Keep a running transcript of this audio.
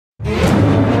All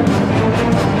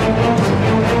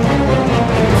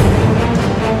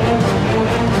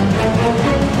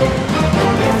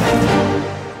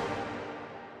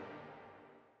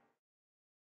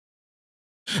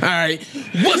right,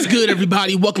 what's good,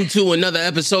 everybody? Welcome to another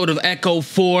episode of Echo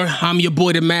 4. I'm your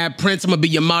boy, the Mad Prince. I'm gonna be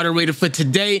your moderator for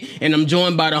today, and I'm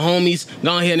joined by the homies.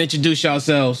 Go ahead and introduce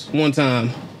yourselves one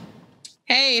time.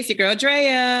 Hey, it's your girl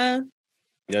Drea.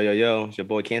 Yo, it's your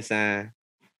boy Kensan.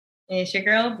 It's your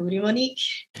girl Booty Monique.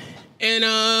 And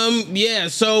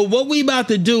so what we about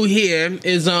to do here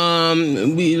is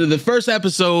the first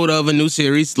episode of a new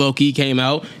series, Loki, came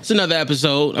out. It's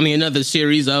another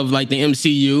series of like the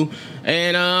MCU.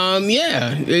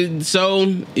 And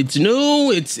so it's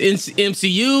new, it's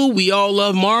MCU. We all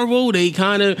love Marvel. They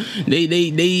haven't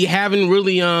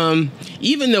really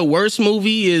even the worst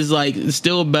movie is like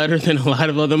still better than a lot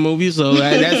of other movies. So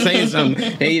that's saying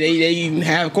something. They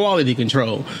have quality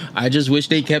control. I just wish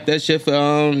they kept that shit for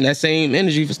that same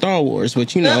energy for Star Wars,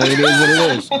 which it is what it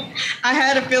is. I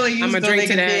had a feeling you was gonna make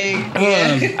it big.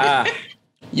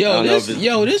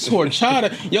 This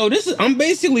horchata. I'm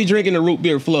basically drinking a root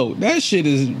beer float. That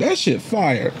shit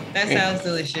fire. That sounds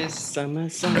delicious.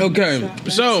 Okay,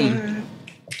 so.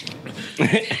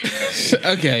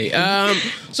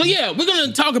 We're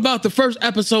gonna talk about the first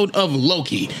episode of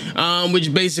Loki,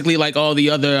 which basically, like all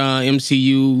the other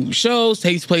MCU shows,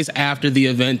 takes place after the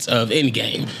events of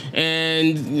Endgame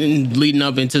and leading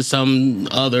up into some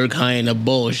other kind of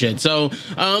bullshit. So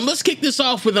let's kick this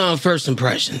off with first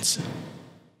impressions.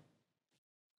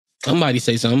 Somebody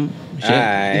say something. Shit.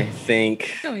 I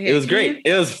think it was great.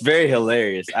 It was very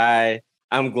hilarious.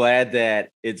 I'm glad that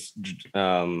it's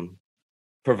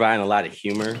providing a lot of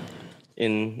humor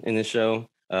in the show.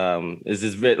 It's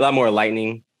just a lot more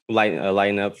lighten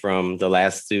up from the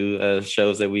last two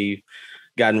shows that we've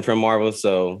gotten from Marvel.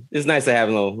 So it's nice to have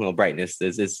a little brightness.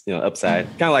 It's upside,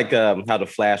 kind of like how the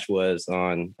Flash was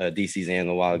on DC's end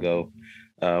a while ago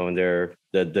when they're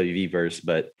the WV-verse.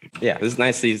 But yeah, it's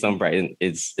nice to see some bright. And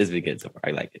it's been good so far.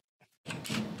 I like it.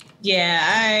 Yeah,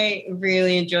 I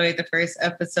really enjoyed the first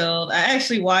episode. I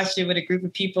actually watched it with a group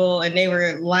of people and they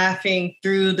were laughing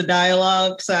through the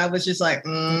dialogue. So I was just like,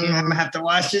 I'm gonna have to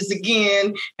watch this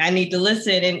again. I need to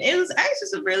listen. And it was actually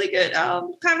some really good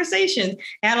conversation. It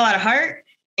had a lot of heart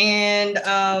and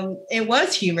it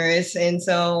was humorous. And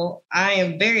so I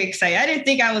am very excited. I didn't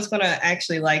think I was gonna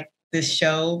actually like this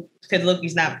show because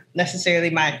Loki's not necessarily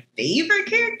my favorite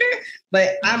character,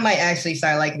 but I might actually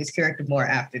start liking this character more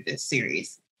after this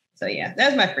series. So yeah,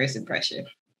 that's my first impression.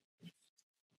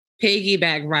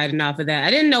 Piggyback riding off of that. I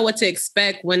didn't know what to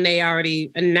expect when they already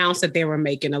announced that they were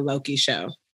making a Loki show.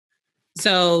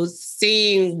 So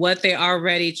seeing what they're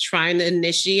already trying to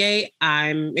initiate,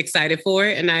 I'm excited for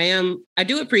it. And I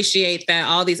do appreciate that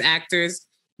all these actors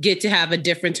get to have a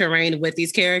different terrain with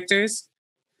these characters.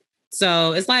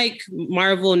 So it's like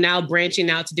Marvel now branching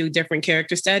out to do different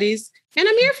character studies. And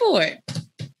I'm here for it.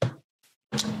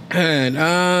 And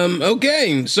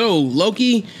okay, so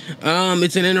Loki,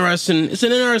 it's an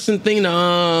interesting thing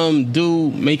to do,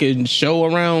 make a show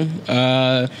around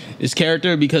this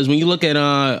character, because when you look at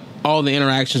all the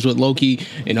interactions with Loki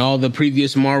in all the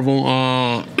previous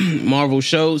Marvel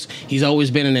shows, he's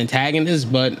always been an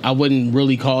antagonist, but I wouldn't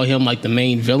really call him like the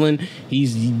main villain.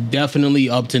 He's definitely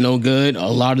up to no good a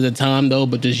lot of the time though,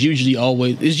 but there's usually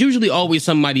always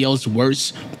somebody else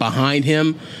worse behind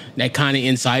him that kind of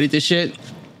incited the shit.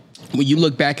 When you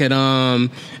look back at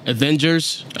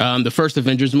Avengers, the first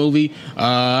Avengers movie,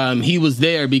 he was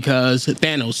there because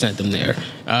Thanos sent him there.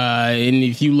 And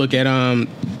if you look at the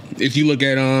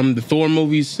Thor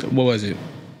movies, what was it?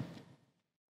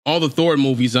 All the Thor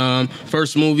movies.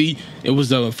 First movie, it was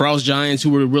the Frost Giants who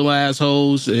were real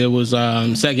assholes. It was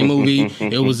second movie,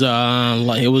 it was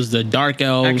the Dark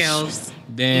Elves. Dark Elves.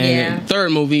 Then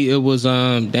third movie, it was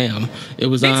it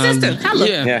was Big Sister,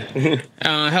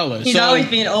 Hela. Hela. He's always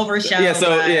been overshadowed.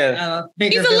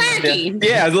 He's a lackey.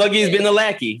 Yeah, Loki's been a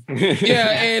lackey.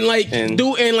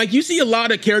 And you see a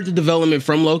lot of character development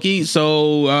from Loki.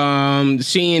 So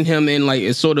seeing him in like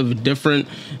a sort of different,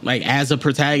 like as a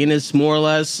protagonist, more or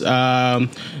less,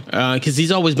 because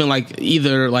he's always been like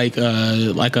either like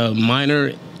a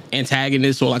minor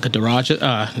antagonist or like a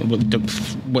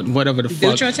whatever the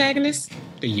fuck. Neutral antagonist?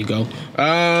 There you go.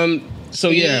 He's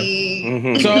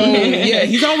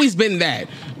always been that.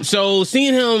 So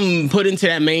seeing him put into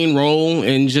that main role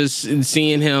and just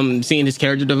seeing his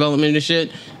character development and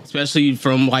shit, especially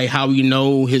from like how you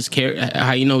know his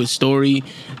story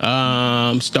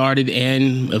started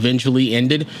and eventually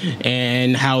ended,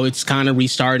 and how it's kind of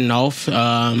restarting off.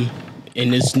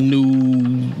 in this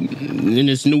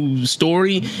new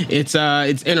story, it's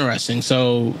interesting.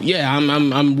 So yeah,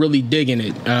 I'm really digging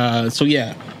it. So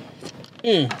yeah.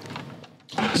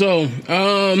 So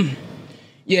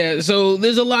yeah, so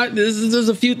there's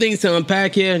a few things to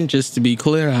unpack here, and just to be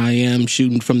clear, I am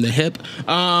shooting from the hip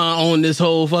on this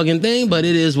whole fucking thing, but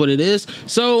it is what it is.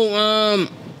 So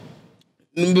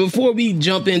before we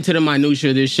jump into the minutia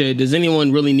of this shit, does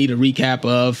anyone really need a recap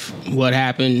of what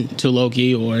happened to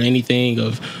Loki or anything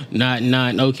of not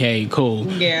okay, cool.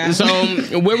 Yeah.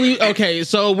 So where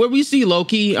we see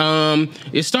Loki,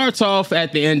 it starts off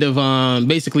at the end of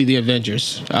basically the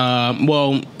Avengers.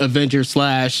 Avengers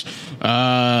slash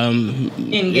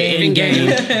in-game.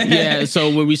 Yeah,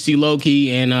 so where we see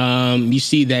Loki and you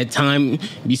see that time,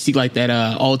 you see like that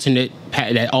alternate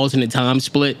time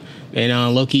split.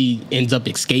 And Loki ends up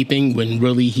escaping when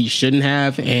really he shouldn't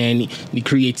have, and he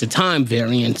creates a time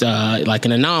variant, like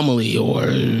an anomaly, or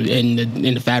in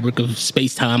the fabric of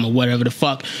space time, or whatever the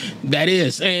fuck that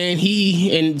is.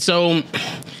 And so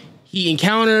he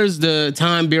encounters the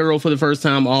Time Bureau for the first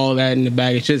time, all that in the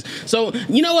bag of shit. So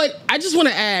you know what? I just want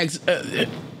to ask.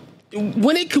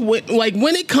 When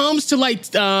it comes to like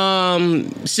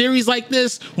series like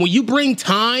this, when you bring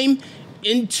time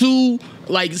into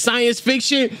like science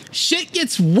fiction, shit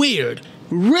gets weird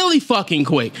really fucking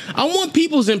quick. I want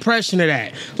people's impression of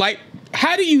that. Like,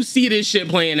 how do you see this shit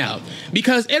playing out?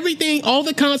 Because all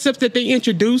the concepts that they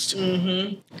introduced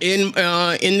in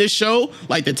this show,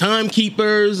 like the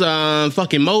Timekeepers,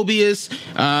 fucking Mobius,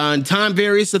 Time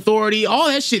Variance Authority, all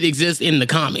that shit exists in the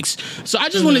comics. So I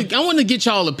just want to get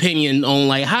y'all opinion on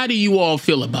like, how do you all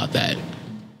feel about that?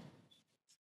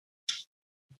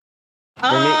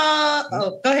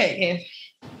 Go ahead, Ken.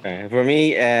 For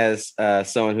me, as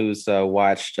someone who's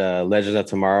watched Legends of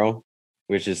Tomorrow,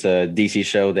 which is a DC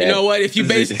show that, you know what? If you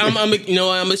base, I'm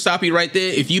gonna stop you right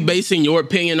there. If you basing your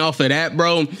opinion off of that,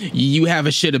 bro, you have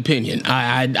a shit opinion.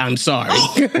 I'm sorry.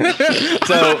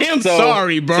 I'm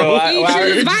sorry, bro.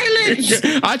 Violence.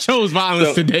 I chose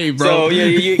violence today, bro. So yeah,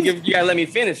 you gotta let me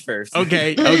finish first.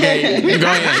 Okay, go ahead.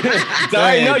 So I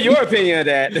already know your opinion of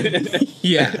that.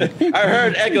 Yeah, I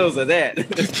heard echoes of that.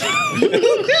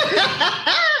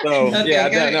 So Okay,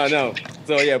 yeah, no.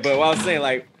 So yeah, but what I was saying,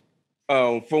 like,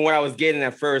 from what I was getting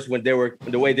at first, when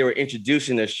the way they were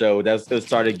introducing the show, it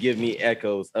started to give me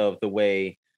echoes of the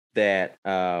way that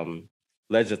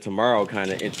Legends of Tomorrow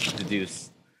kind of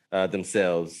introduced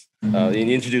themselves. They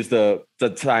introduced the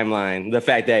timeline, the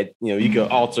fact that you could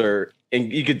alter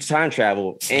and you could time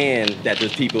travel, and that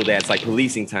there's people that's like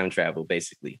policing time travel,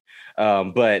 basically.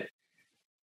 But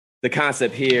the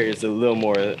concept here is a little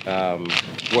more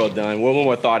well done, a little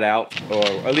more thought out, or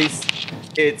at least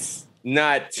it's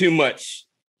not too much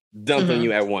dumped on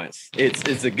you at once.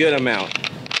 It's a good amount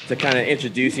to kind of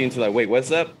introduce you into like, wait,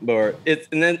 what's up? And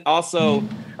then also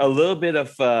a little bit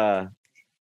of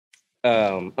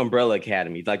Umbrella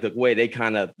Academy, like the way they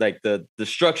kind of like the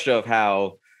structure of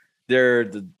how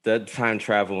they're the time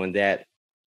travel, and that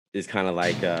is kind of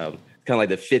like the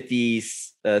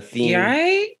 50s theme.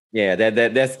 Right? Yeah,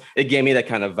 that's it gave me that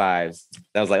kind of vibes.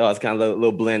 I was like, oh, it's kind of a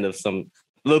little blend of a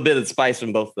little bit of spice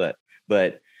from both of that,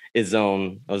 but its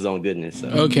own goodness. So.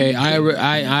 Okay,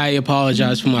 I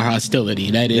apologize for my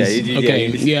hostility. That is okay.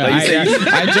 You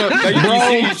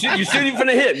shooting from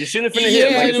the hip. You're shooting from the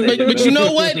hip. But you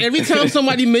know what? Every time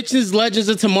somebody mentions Legends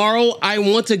of Tomorrow, I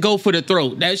want to go for the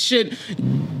throat. That shit.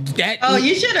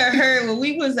 You should have heard when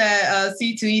we was at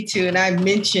C2E2 and I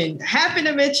happened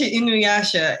to mention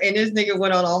Inuyasha, and this nigga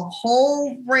went on a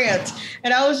whole rant,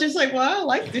 and I was just like, well, I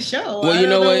like the show. Well, you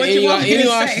know what?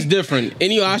 Inuyasha is different.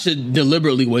 Inuyasha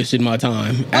deliberately wasted my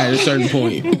time at a certain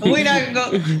point. We're not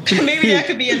gonna go. Maybe that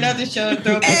could be another show to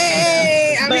throw.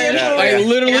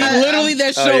 Literally,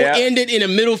 that show ended in a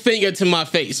middle finger to my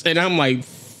face, and I'm like,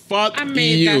 fuck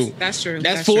you. That's true.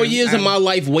 That's 4 years of my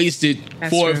life wasted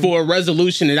for a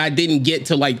resolution that I didn't get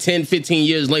to like 10, 15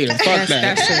 years later. Fuck that.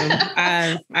 That's true.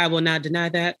 I will not deny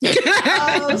that. And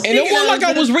it wasn't like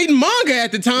I was reading manga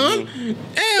at the time.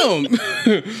 Damn.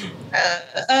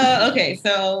 Okay,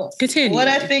 so continue. What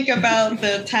I think about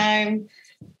the time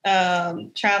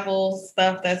travel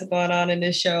stuff that's going on in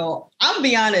this show, I'll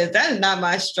be honest, that is not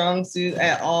my strong suit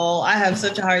at all. I have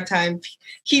such a hard time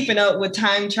keeping up with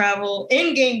time travel.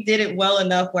 Endgame did it well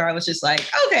enough where I was just like,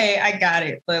 okay, I got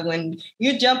it. But when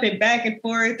you're jumping back and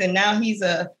forth, and now he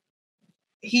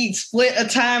split a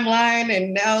timeline,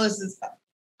 and now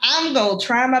I'm gonna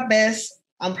try my best.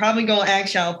 I'm probably gonna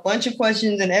ask y'all a bunch of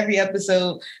questions in every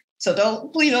episode, so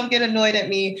please don't get annoyed at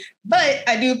me. But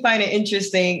I do find it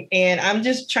interesting, and I'm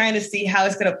just trying to see how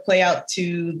it's gonna play out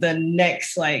to the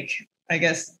next, like, I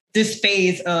guess, this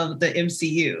phase of the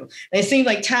MCU. And it seems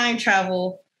like time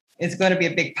travel is going to be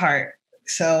a big part.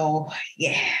 So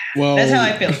yeah, well, that's how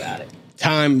I feel about it.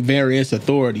 Time, variance,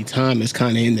 authority. Time is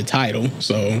kind of in the title,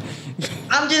 so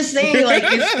I'm just saying, like,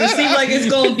 it seems like it's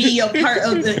going to be a part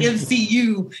of the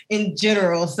MCU in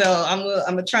general. So I'm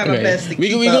gonna try my best to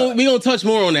keep up. We gonna touch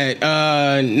more on that.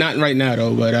 Not right now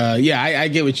though, but yeah, I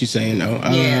get what you're saying though.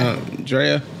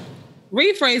 Drea.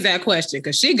 Rephrase that question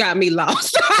because she got me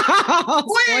lost.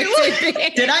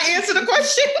 Wait, did I answer the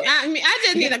question? I mean, I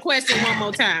just need a question one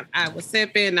more time. I was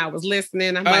sipping, I was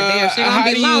listening. I'm like, damn, she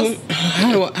gonna be lost.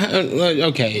 How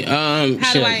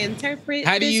do I interpret?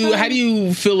 How do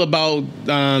you feel about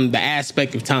the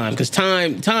aspect of time? Because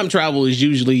time travel is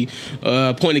usually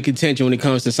a point of contention when it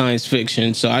comes to science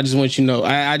fiction. So I just want you to know.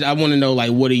 I want to know,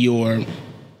 like, what are your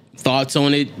thoughts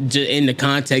on it in the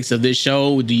context of this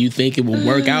show? Do you think it will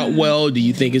work out well? Do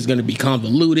you think it's going to be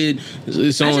convoluted?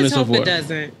 So on and so forth.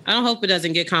 I don't hope it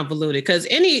doesn't get convoluted, because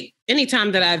any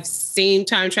time that I've seen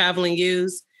time traveling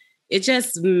used, it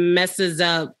just messes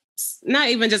up not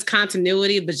even just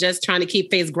continuity, but just trying to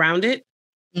keep things grounded.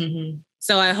 Mm-hmm.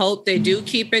 So I hope they do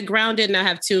keep it grounded and not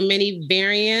have too many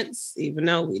variants, even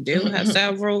though we do have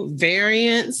several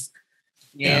variants.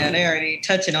 Yeah, they're already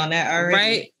touching on that already.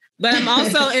 Right. But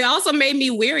it also made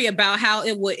me weary about how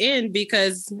it would end,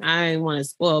 because I didn't want to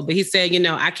spoil, but he said,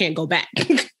 I can't go back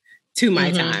to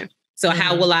my time. So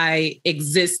how will I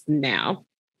exist now?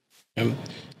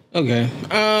 Okay.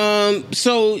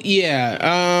 So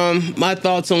yeah. My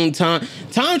thoughts on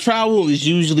time travel is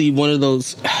usually one of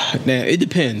those. It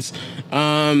depends.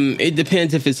 It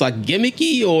depends if it's like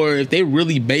gimmicky or if they're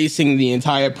really basing the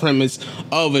entire premise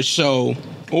of a show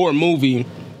or a movie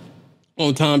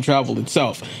on time travel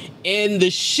itself. And the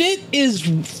shit is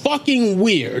fucking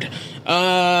weird.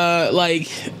 Like,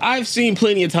 I've seen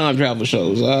plenty of time travel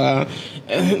shows. Like,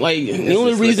 the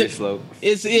only reason it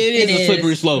is a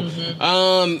slippery slope.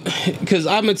 Because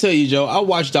I'm gonna tell you, Joe, I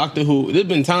watched Doctor Who. There's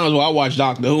been times where I watched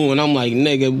Doctor Who and I'm like,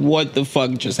 nigga, what the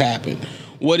fuck just happened?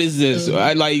 What is this?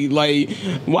 I like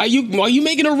why you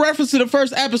making a reference to the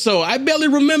first episode? I barely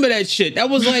remember that shit.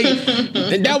 That was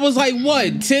like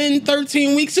what, 10,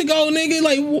 13 weeks ago, nigga?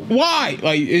 Like, why?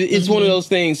 Like, it's one of those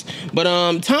things. But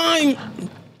time,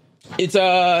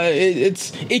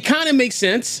 it kind of makes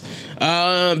sense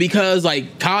because,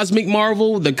 like,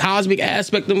 the cosmic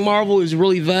aspect of Marvel is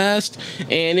really vast,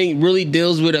 and it really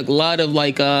deals with a lot of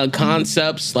like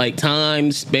concepts like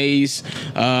time, space,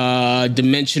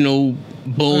 dimensional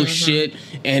bullshit,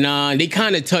 and they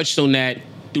kind of touched on that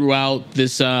throughout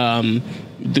this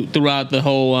throughout the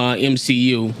whole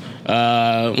MCU.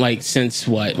 Like, since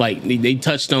what, like they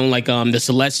touched on like the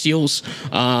Celestials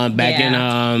back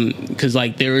in because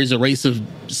like there is a race of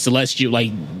celestial,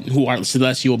 like, who are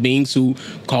celestial beings who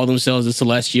call themselves the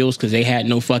Celestials because they had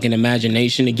no fucking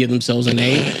imagination to give themselves a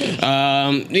name.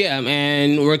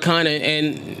 And we're kind of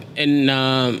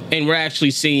and we're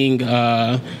actually seeing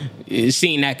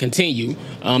that continue.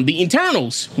 The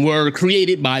Eternals were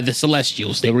created by the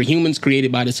Celestials. They were humans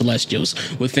created by the Celestials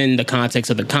within the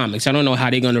context of the comics. I don't know how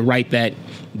they're going to write that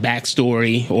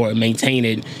backstory or maintain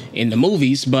it in the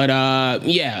movies, but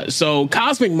so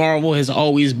Cosmic Marvel has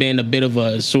always been a bit of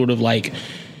a sort of like,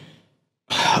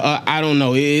 I don't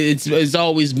know. It's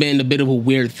always been a bit of a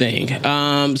weird thing.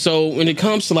 So when it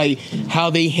comes to like how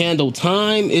they handle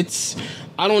time,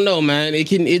 I don't know, man.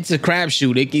 It's a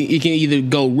crapshoot. It can either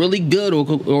go really good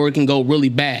or it can go really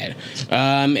bad.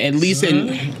 At least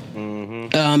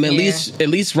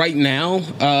right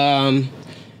now.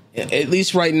 At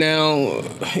least right now,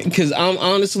 because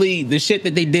honestly, the shit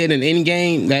that they did in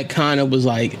Endgame, that kind of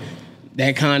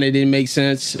didn't make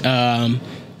sense.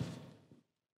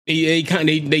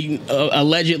 They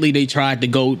allegedly they tried to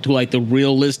go to like the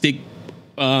realistic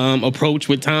approach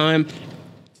with time,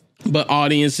 but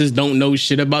audiences don't know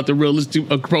shit about the realistic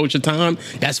approach of time.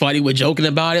 That's why they were joking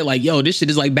about it. Like, yo, this shit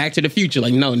is like Back to the Future.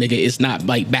 Like, no, nigga, it's not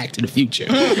like Back to the Future.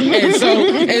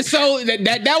 and so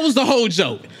that was the whole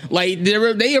joke. Like,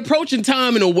 they approaching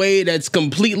time in a way that's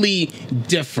completely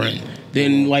different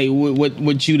than like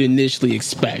what you'd initially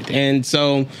expect. And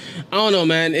so I don't know,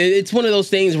 man. It's one of those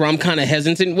things where I'm kind of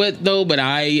hesitant with, though. But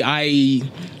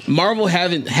Marvel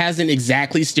hasn't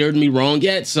exactly steered me wrong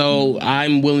yet, so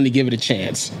I'm willing to give it a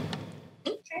chance.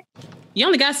 Okay. You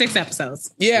only got 6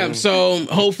 episodes. Yeah, so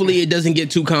hopefully it doesn't get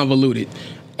too convoluted.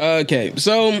 Okay,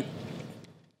 so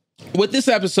with this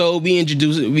episode, we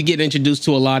get introduced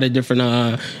to a lot of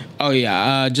different.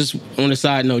 Just on a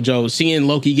side note, Joe, seeing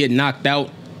Loki get knocked out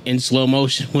in slow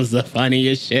motion was the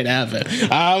funniest shit ever.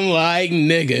 I'm like,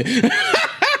 nigga.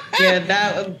 Yeah,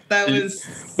 that was.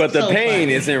 But the so pain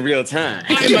funny. is in real time.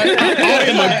 Oh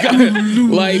my god!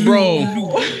 Like, bro,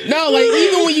 no, like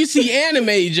even when you see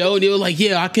anime, Joe, they were like,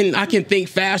 "Yeah, I can think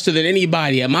faster than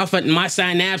anybody. My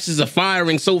synapses are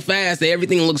firing so fast that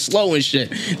everything looks slow and shit."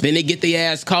 Then they get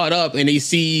their ass caught up and they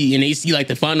see like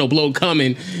the final blow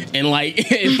coming, and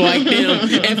like and for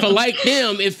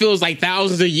them, it feels like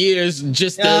thousands of years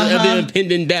just of the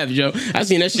impending death, Joe. I've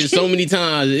seen that shit so many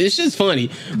times. It's just funny,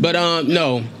 but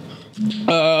no.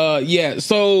 Yeah.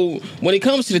 So when it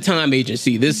comes to the time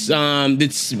agency, this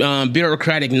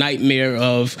bureaucratic nightmare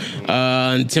of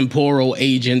temporal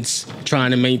agents trying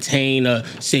to maintain a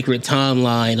secret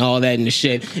timeline, all that in the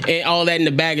shit, and all that in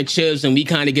the bag of chips, and we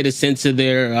kind of get a sense of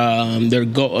their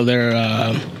goal,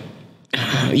 their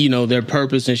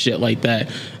purpose and shit like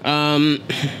that.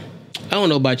 I don't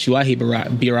know about you. I hate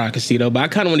bureaucracy though, but I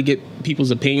kind of want to get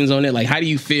people's opinions on it. Like, how do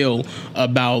you feel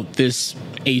about this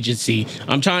agency?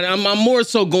 I'm more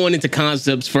so going into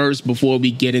concepts first before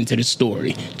we get into the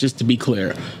story, just to be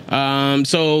clear.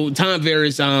 So Time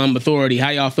Various Authority, how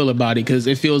y'all feel about it? Because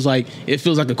it feels like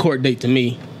a court date to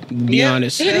me. To be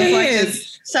honest, it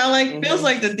is. Feels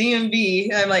like the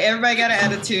DMV. I'm like, everybody got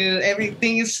an attitude.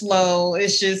 Everything is slow.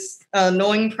 It's just an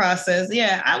annoying process.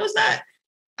 Yeah, I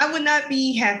would not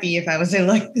be happy if I was in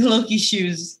like Loki's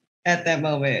shoes at that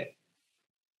moment.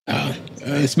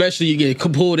 Especially you get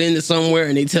pulled into somewhere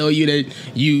and they tell you that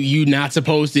you not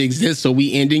supposed to exist, so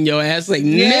we ending your ass. Like,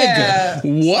 nigga,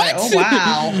 what? Like, oh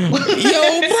wow.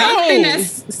 Yo, bro.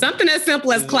 Something as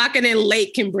simple as clocking in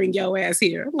late can bring your ass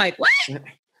here. Like, what?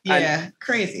 Yeah,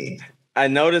 crazy. I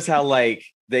noticed how like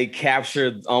they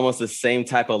captured almost the same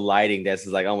type of lighting that's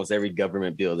like almost every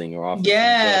government building or office.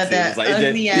 Yeah, that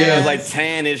ugly ass. It was like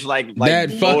tannish, like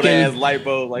that old ass light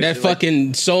bulb, like that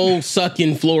fucking soul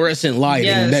sucking fluorescent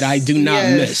lighting that I do not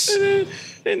miss.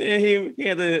 And he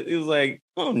was like,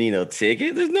 I don't need no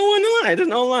ticket. There's no one in line. There's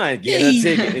no line. Get a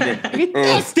ticket. And then,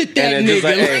 busted that nigga.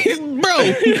 Like, hey, bro.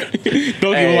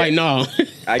 Loki was like, no.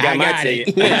 I got my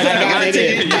ticket.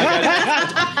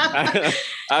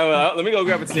 Let me go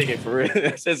grab a ticket for real.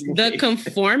 The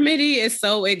conformity is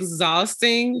so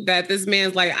exhausting that this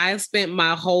man's like, I've spent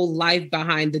my whole life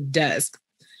behind the desk.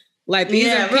 Like,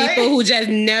 these are people who just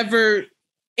never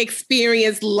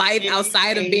experienced life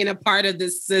outside of being a part of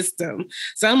this system.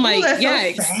 So I'm like,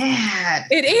 yikes. So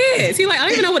it is. He's like, I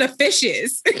don't even know what a fish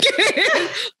is.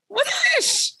 What's a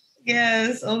fish?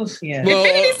 Yes. Oh, yeah. Well,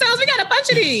 Infinity Stones, we got a bunch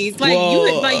of these. Like,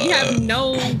 you have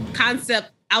no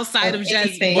concept outside of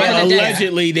just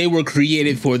allegedly they were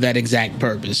created for that exact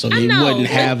purpose, so they wouldn't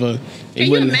have a. Can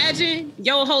you imagine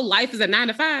your whole life is a 9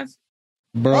 to 5?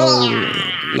 Bro,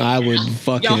 I would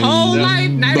fucking your whole life.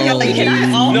 Not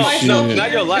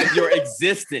your life. Your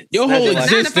existence. Your whole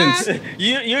existence.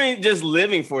 You ain't just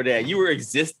living for that. You're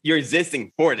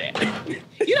existing for that.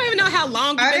 You don't even know how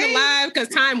long you've been alive because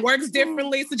time works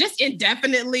differently. So just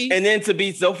indefinitely. And then to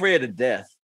be so afraid of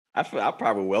death. I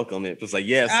probably welcome it. It's like,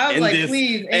 yes. I was like,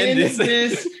 please, end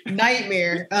this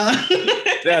nightmare.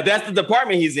 Yeah, that's the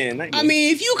department he's in. I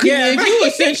mean, if you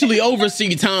essentially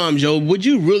oversee time, Joe, would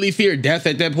you really fear death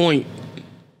at that point?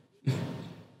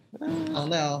 Oh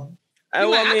no. I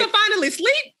can finally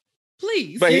sleep,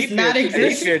 please. But he feared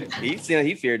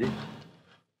it.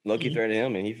 Loki feared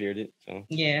him, and he feared it. So.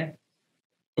 Yeah.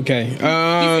 Okay.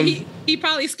 He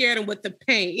probably scared him with the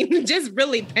pain, just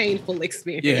really painful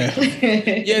experience. Yeah.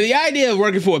 The idea of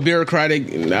working for a bureaucratic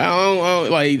nightmare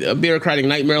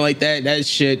like that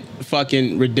shit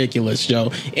fucking ridiculous,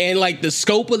 Joe. And like the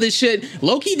scope of this shit,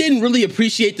 Loki didn't really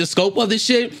appreciate the scope of this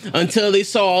shit until they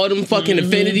saw all them fucking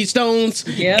Infinity Stones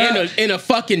in a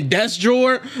fucking desk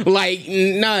drawer. Like,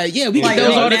 nah, yeah, we get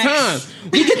those all the time.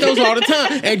 We get those all the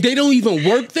time, and they don't even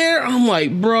work there. I'm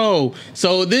like, bro.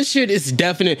 So this shit is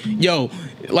definite. Yo,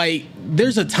 like,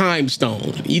 there's a time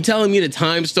stone. You telling me the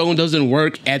time stone doesn't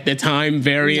work at the time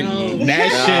variant? No.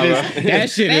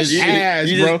 That shit is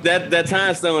ass, bro. That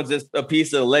time stone is just a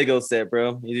piece of Lego set,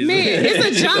 bro. Man, it's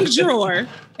a junk drawer.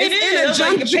 It is a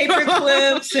junk paper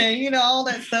clips and all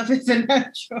that stuff is in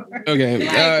that drawer.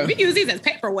 Okay, we use these as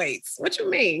paperweights. What you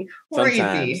mean?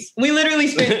 Crazy. We literally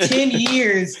spent 10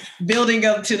 years building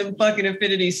up to the fucking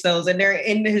Infinity Stones, and they're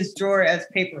in his drawer as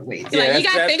paperweights. Yeah, you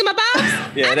got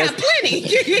thingamabobs? Yeah, I got plenty.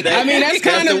 I mean, that's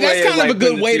kind of a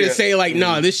good way to say, like,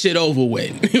 nah, this shit over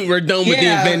with. We're done with the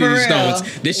Infinity Stones.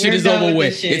 This shit is over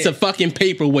with. It's a fucking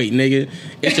paperweight, nigga.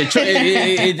 It's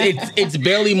it's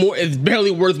barely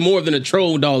worth more than a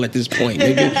troll doll at this point,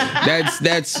 nigga. That's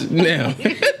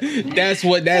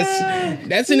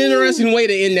an interesting way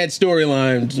to end that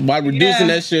storyline by reducing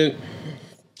that shit.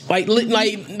 Like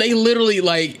they literally,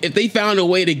 like, if they found a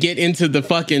way to get into the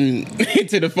fucking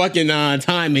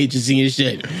time agency and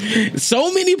shit,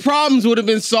 so many problems would have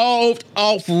been solved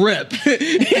off rip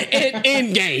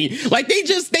in game. Like they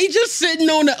just sitting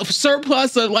on a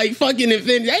surplus of like fucking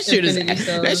Infinity.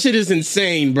 That shit is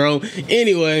insane, bro.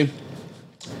 Anyway,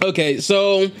 okay,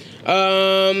 so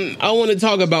I want to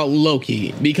talk about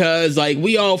Loki because, like,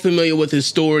 we all familiar with his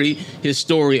story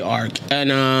arc,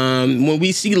 and when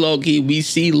we see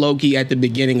Loki at the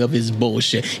beginning of his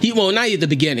bullshit. Not at the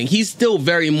beginning. He's still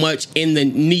very much in the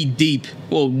neck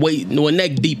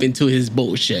deep into his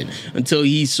bullshit until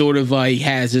he sort of like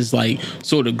has his like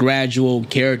sort of gradual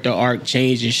character arc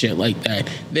change and shit like that.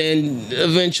 Then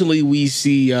eventually we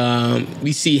see how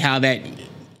that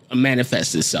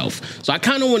manifests itself. So I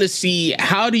kind of want to see,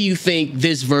 how do you think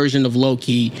this version of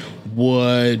Loki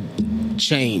would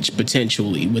change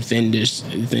potentially within this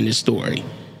story,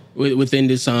 within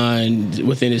this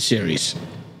series?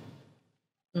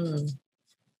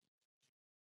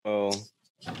 Well,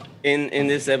 in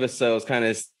this episode,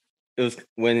 it was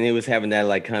when it was having that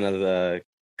like kind of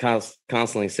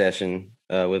counseling session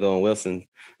with Owen Wilson's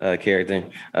character.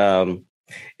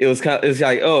 It was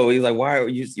like, oh, he's like, why are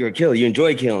you're a killer? You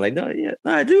enjoy killing? Like, no,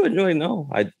 I do enjoy. No,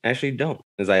 I actually don't.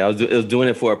 It's like I was doing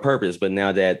it for a purpose, but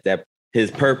now that his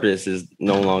purpose is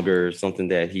no longer something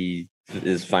that he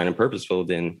is finding purposeful,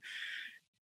 then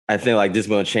I think like this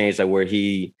will change, like where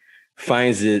he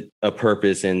finds it a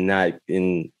purpose and not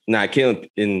killing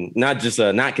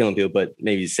people, but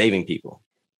maybe saving people.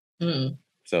 Mm.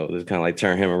 So it's kind of like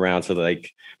turn him around to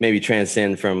like maybe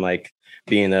transcend from like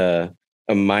being a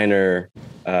minor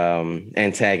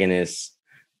antagonist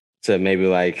to maybe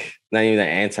like not even an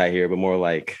anti-hero, but more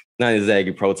like not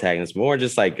exactly protagonist, more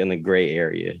just like in the gray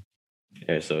area.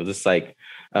 Yeah, so just like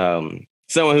someone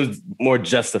who's more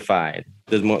justified.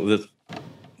 There's more,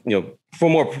 for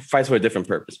more fights for a different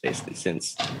purpose, basically,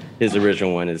 since his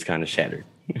original one is kind of shattered.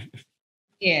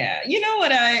 Yeah, you know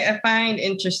what I find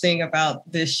interesting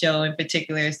about this show in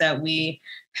particular is that we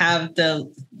have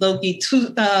the Loki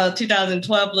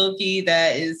 2012 Loki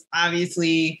that is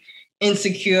obviously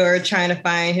insecure, trying to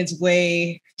find his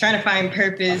way, trying to find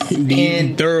purpose.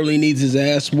 He thoroughly needs his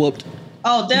ass whooped.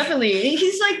 Oh, definitely.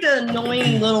 He's like the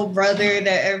annoying little brother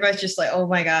that everybody's just like, oh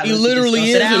my God. He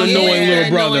literally is an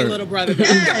annoying little brother.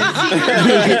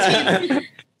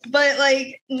 But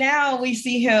like now we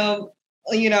see him,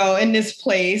 in this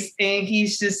place, and he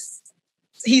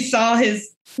saw his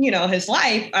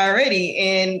life already.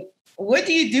 And what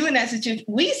do you do in that situation?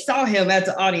 We saw him as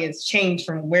an audience change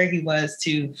from where he was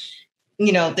to,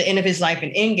 the end of his life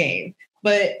in Endgame.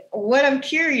 But what I'm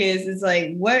curious is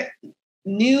like, what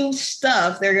new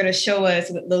stuff they're going to show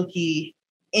us with Loki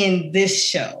in this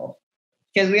show?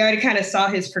 Because we already kind of saw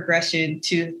his progression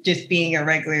to just being a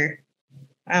regular,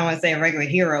 I don't want to say a regular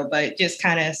hero, but just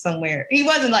kind of somewhere. He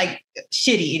wasn't like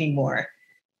shitty anymore.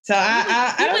 So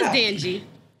I don't know. Dingy.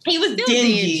 He was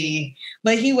dingy,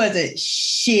 but he wasn't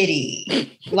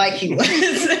shitty like he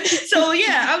was. So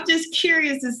yeah, I'm just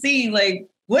curious to see like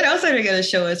what else are they going to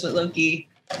show us with Loki,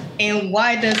 and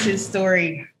why does his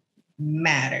story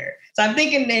matter? So I'm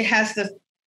thinking it has to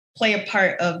play a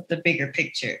part of the bigger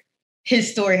picture.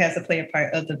 His story has to play a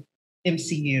part of the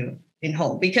MCU in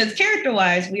whole, because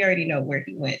character-wise, we already know where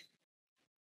he went.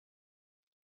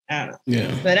 I don't know.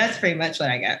 Yeah. But that's pretty much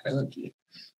what I got for Loki.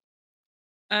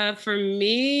 For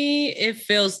me, it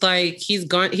feels like he's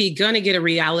gonna get a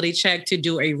reality check to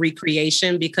do a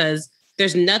recreation, because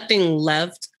there's nothing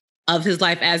left of his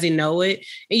life as he know it.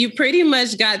 And you pretty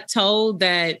much got told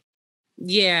that,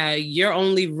 yeah, your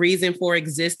only reason for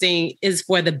existing is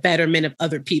for the betterment of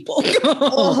other people.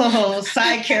 Oh,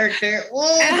 side character.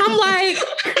 Oh. And I'm like,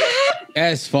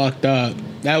 that's fucked up.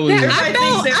 That was. I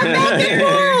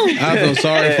feel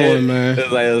sorry for him, man.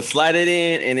 It's like slide it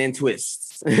in and then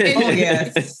twist.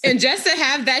 Yes. And just to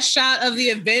have that shot of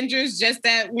the Avengers, just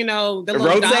that, the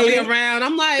little dolly around,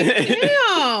 I'm like,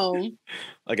 damn.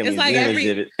 It's like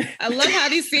I love how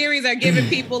these series are giving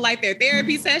people like their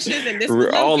therapy sessions, and this we're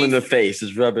all in the face.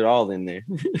 Just rub it all in there.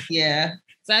 Yeah.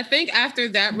 So I think after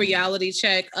that reality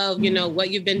check of, what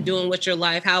you've been doing with your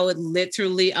life, how it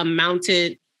literally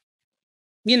amounted,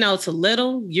 to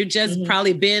little, you just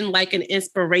probably been like an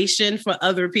inspiration for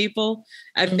other people.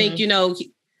 I think,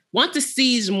 want to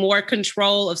seize more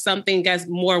control of something that's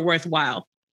more worthwhile,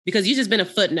 because you just been a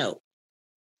footnote.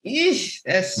 Eesh,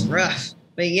 that's rough.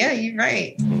 But yeah, you're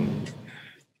right.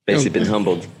 Basically been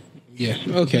humbled. Yeah.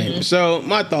 Okay. So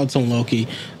my thoughts on Loki.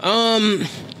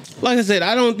 like I said,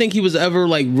 I don't think he was ever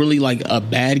like really like a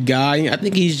bad guy. I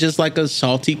think he's just like a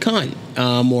salty cunt,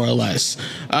 more or less.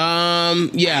 Yeah,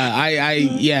 that's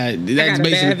I got a bad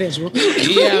basically. visual.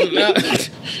 Yeah,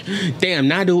 damn.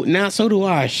 Now so do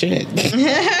I. Shit.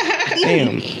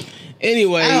 Damn.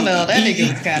 Anyway, I don't know. That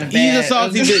nigga was kind of bad. He's a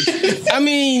salty bitch. I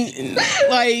mean,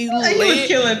 He was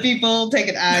killing people,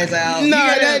 taking eyes out.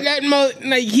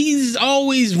 Like he's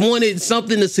always wanted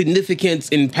something of significance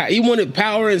in he wanted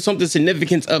power and something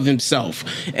significance of himself.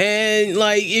 And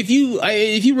like if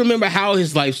you remember how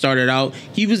his life started out,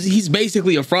 he's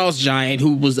basically a frost giant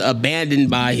who was abandoned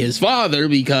by his father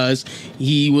because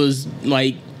he was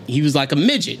like a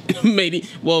midget, maybe.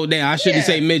 Well, I shouldn't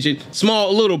say midget.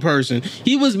 Small little person.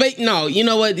 He was no. You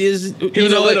know what is? He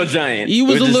was a little giant. He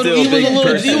was a little. He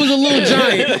was a little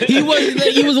giant. He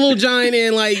was a little giant,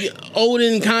 and like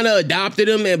Odin kind of adopted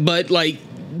him, but like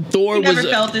Thor never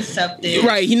felt accepted.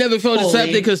 Right. He never felt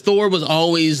accepted because Thor was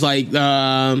always like.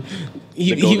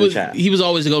 He was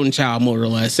always a golden child, more or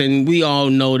less, and we all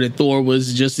know that Thor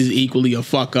was just as equally a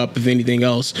fuck up, if anything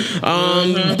else.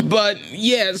 But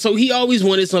yeah, so he always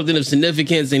wanted something of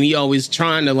significance, and he always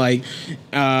trying to like,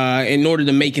 in order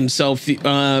to make himself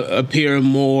appear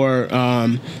more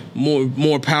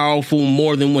powerful,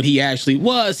 more than what he actually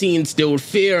was. He instilled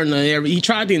fear, and he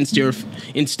tried to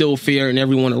instill fear in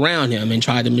everyone around him, and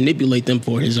tried to manipulate them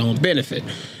for his own benefit.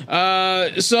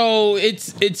 So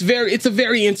it's a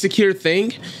very insecure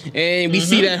thing, and we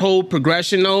see that whole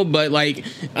progression though. But like,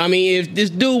 I mean, if this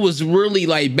dude was really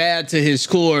like bad to his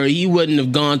core, he wouldn't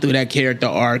have gone through that character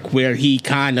arc where he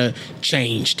kind of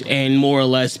changed and more or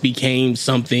less became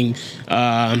something.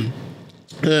 Not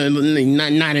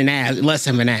an ass, less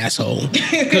of an asshole.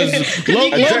 Because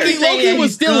Loki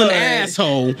was still an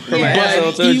asshole,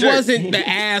 but he wasn't the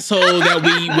asshole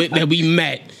that we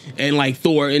met in like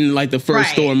Thor in like the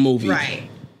first Thor movie. Right.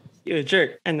 You a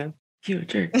jerk. I know. You a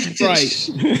jerk. Right.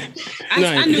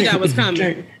 I knew that was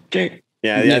coming. Jerk.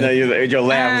 Yeah. No, your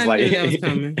laugh was like. That was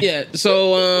coming. Yeah.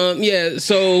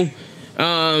 So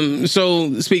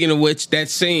speaking of which, that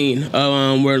scene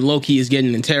where Loki is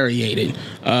getting interrogated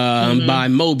by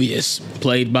Mobius,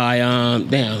 played by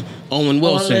Owen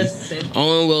Wilson.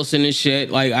 Owen Wilson and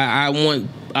shit. Like I want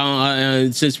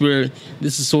since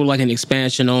this is sort of like an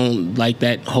expansion on like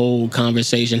that whole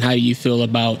conversation. How do you feel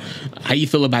about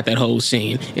that whole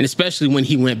scene, and especially when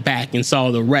he went back and saw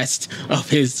the rest of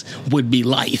his would-be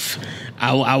life?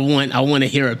 I want to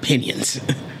hear opinions.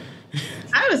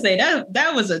 I would say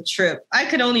that was a trip. I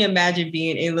could only imagine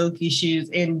being in Loki's shoes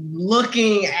and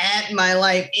looking at my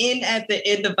life at the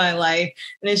end of my life.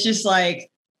 And it's just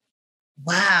like,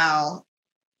 wow,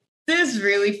 this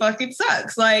really fucking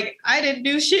sucks. Like, I didn't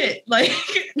do shit. Like,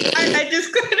 I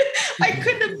just couldn't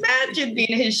imagine being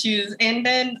in his shoes. And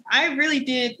then I really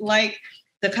did like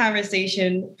the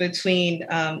conversation between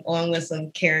Owen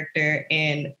Wilson's character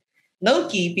and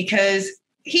Loki, because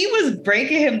he was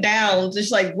breaking him down,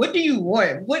 just like, what do you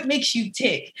want? What makes you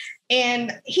tick?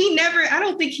 And I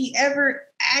don't think he ever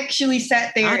actually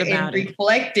sat there and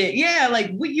reflected. Yeah,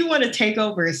 like, what, you want to take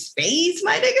over space,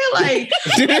 my nigga? Like,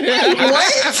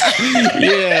 what?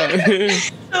 Yeah.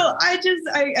 So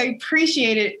I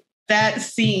appreciated that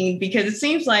scene, because it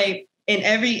seems like in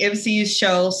every MCU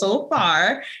show so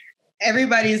far,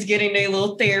 everybody's getting a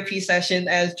little therapy session,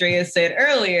 as Drea said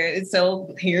earlier. And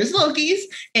so here's Loki's,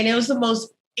 and it was the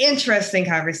most interesting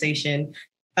conversation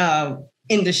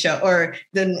in the show, or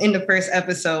in the first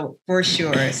episode for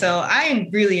sure. So I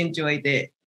really enjoyed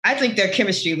it. I think their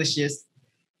chemistry was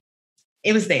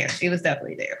it was there. It was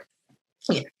definitely there.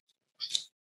 Yeah.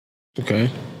 Okay.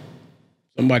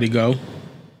 Somebody go.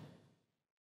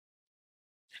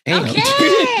 Damn. Okay.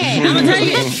 I'm gonna tell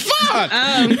you. Fuck.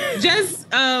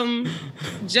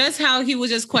 Just how he was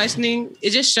just questioning.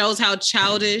 It just shows how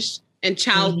childish and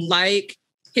childlike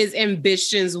his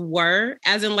ambitions were.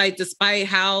 As in, like, despite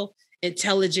how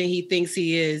intelligent he thinks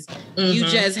he is, you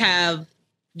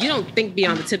don't think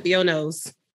beyond the tip of your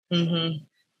nose.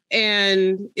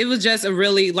 And it was just a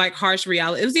really like harsh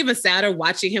reality. It was even sadder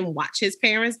watching him watch his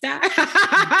parents die.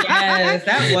 Yes,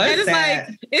 that was. And it's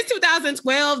like, it's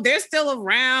 2012. They're still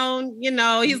around. You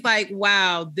know, he's like,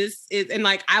 wow, this is, and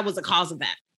like, I was the cause of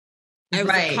that. I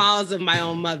was the cause of my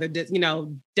own mother,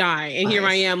 dying. And here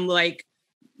I am, like,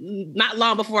 not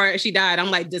long before she died,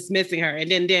 I'm like dismissing her.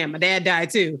 And then, damn, my dad died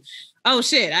too. Oh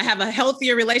shit, I have a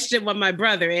healthier relationship with my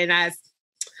brother, and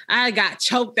I got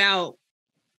choked out.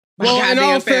 Well, in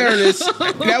all fairness,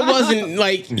 that wasn't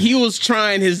like, he was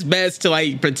trying his best to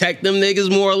like protect them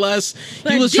niggas, more or less.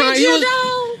 But he was trying.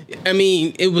 I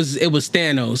mean, it was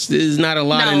Thanos. There's a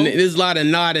lot of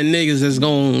nodding niggas that's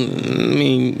going. I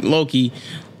mean, Loki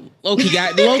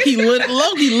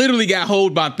Loki literally got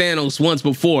holed by Thanos once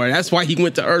before. That's why he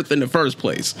went to Earth in the first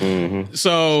place. Mm-hmm.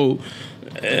 So,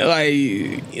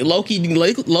 like Loki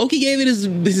gave it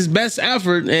his best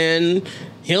effort, and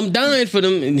him dying for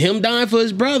them, and him dying for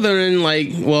his brother, and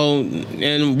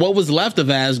and what was left of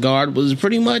Asgard was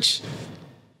pretty much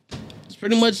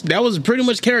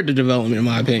character development, in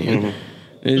my opinion. Mm-hmm.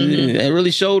 It really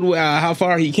showed how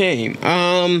far he came.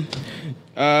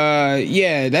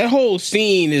 That whole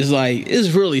scene is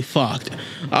really fucked.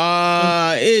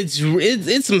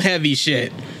 It's some heavy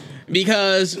shit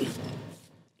because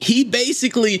he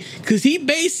basically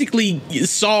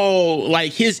saw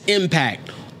like his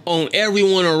impact on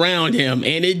everyone around him,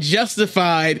 and it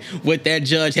justified what that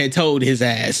judge had told his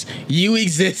ass. You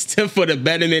exist for the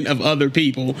betterment of other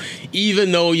people,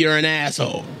 even though you're an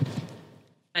asshole.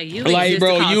 Like,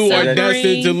 bro, you are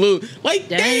destined to lose. Like,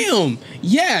 damn.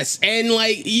 Yes. And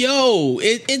like, yo,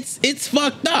 it's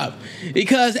fucked up.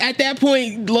 Because at that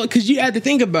point, because you had to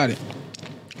think about it.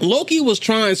 Loki was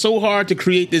trying so hard to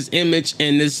create this image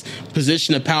and this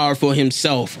position of power for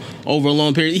himself over a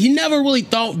long period. He never really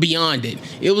thought beyond it.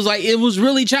 It was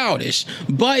really childish,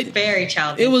 but very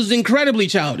childish. It was incredibly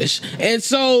childish. And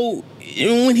so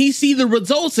when he see the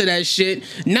results of that shit,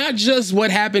 not just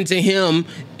what happened to him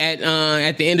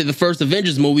at the end of the first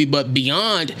Avengers movie, but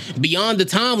beyond the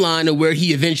timeline of where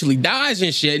he eventually dies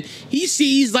and shit, he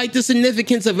sees like the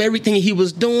significance of everything he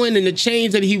was doing and the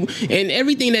change that and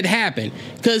everything that happened.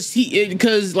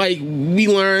 Because like we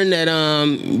learned that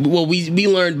we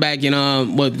learned back in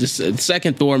the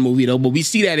second Thor movie though, but we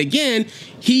see that again.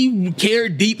 He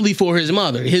cared deeply for his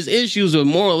mother. His issues were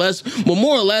more or less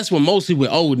were mostly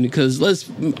with Odin, because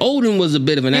Odin was a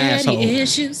bit of an asshole.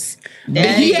 Issues.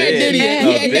 He had daddy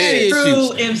issues. Through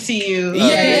MCU.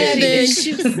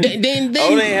 Then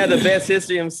Odin had the best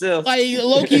history himself. Like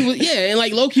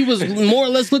Loki was more or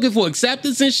less looking for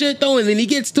acceptance and shit though, and then he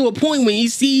gets to a point when he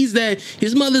sees that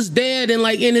his mother's dead, and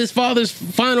like in his father's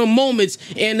final moments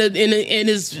and in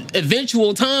his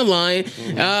eventual timeline,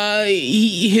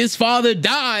 his father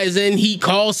dies and he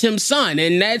calls him son,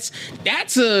 and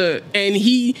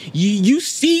you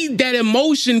see that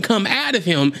emotion come out of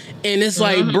him, and it's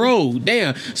like, bro,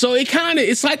 damn. So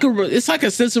it's like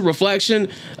a sense of reflection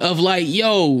of like,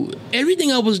 yo,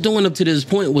 everything I was doing up to this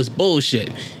point was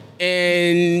bullshit.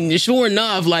 And sure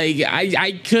enough, like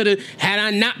I could have, had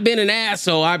I not been an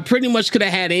asshole, I pretty much could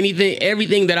have had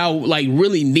everything that I like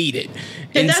really needed.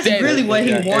 And that's really what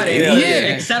he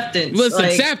wanted. Acceptance. Was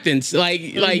acceptance.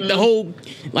 Like the whole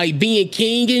like being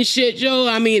king and shit, yo.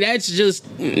 I mean, that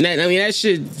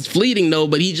shit's fleeting though,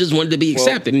 but he just wanted to be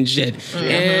accepted and shit.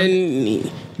 And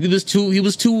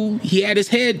he had his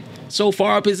head so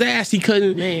far up his ass he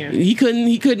couldn't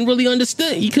really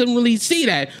understand. He couldn't really see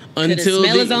that until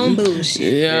smell his own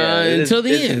bullshit. Until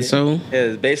the end. So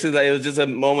basically like, it was just a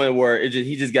moment where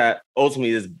he just got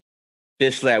ultimately this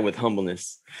bitch slapped with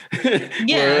humbleness. Where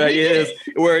he's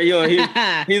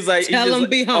like,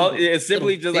 it's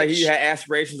simply just like he had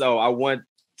aspirations. Oh, I want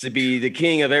to be the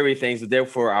king of everything, so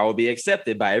therefore I will be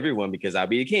accepted by everyone because I'll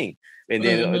be a king. And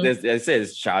then it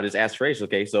says childish aspirations.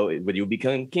 Okay, so when you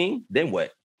become king, then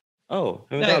what? Oh,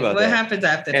 what happens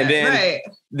after that?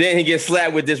 Then he gets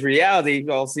slapped with this reality.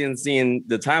 All seeing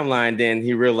the timeline, then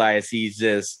he realized he's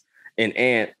just an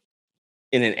ant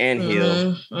in an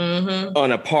anthill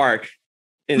on a park.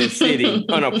 In a city,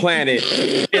 on a planet,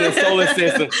 in a solar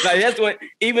system. Like that's what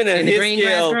even in his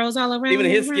scale, even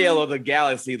in his scale of the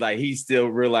galaxy, like he still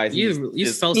realized you're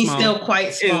so small. He's still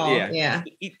quite small.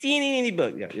 Teeny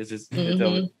book. Yeah, it's just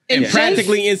and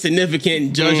practically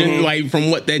insignificant, judging like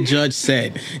from what that judge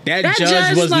said. That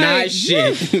judge was not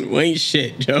shit. Ain't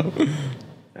shit, Joe.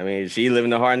 I mean, she living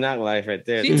the hard knock life right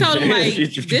there. She told him, like,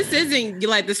 this isn't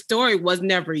like the story was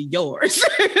never yours.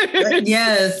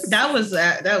 Yes, that was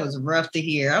rough to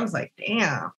hear. I was like,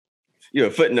 damn. You're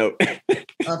a footnote. A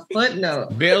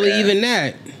footnote. Barely even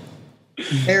that.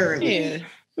 Barely.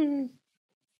 Yeah.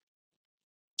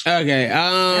 Okay.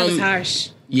 That was harsh.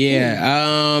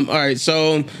 Yeah. All right.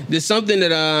 So there's something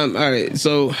that all right.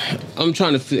 So I'm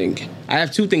trying to think. I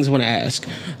have two things I want to ask.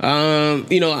 I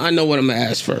know what I'm gonna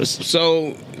ask first.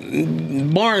 So,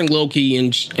 barring Loki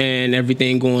and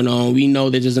everything going on, we know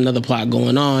that there's another plot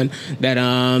going on that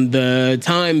the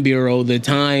Time Bureau, the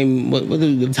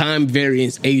Time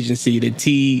Variance Agency, the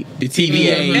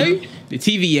TVA. The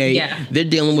TVA, they're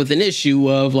dealing with an issue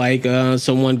of like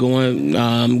someone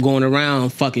going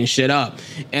around fucking shit up,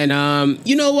 and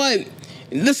you know what?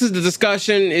 this is the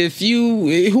discussion. If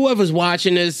whoever's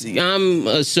watching this, I'm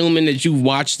assuming that you've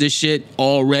watched this shit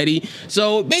already.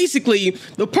 So basically,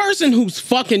 the person who's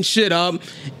fucking shit up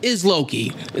is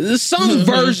Loki. Some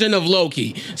version of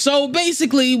Loki. So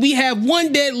basically, we have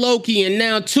one dead Loki and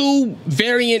now two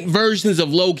variant versions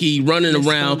of Loki running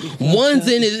around.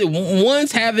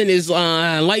 One's having his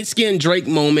light-skinned Drake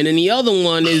moment, and the other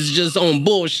one is just on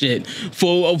bullshit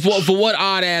for what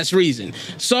odd ass reason.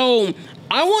 So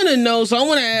I want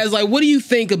to ask, like, what do you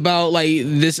think about, like,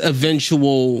 this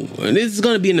eventual? This is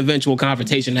going to be an eventual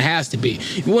confrontation. It has to be.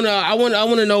 I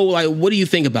want to know, like, what do you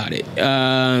think about it?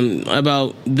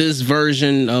 About this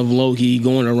version of Loki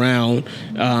going around,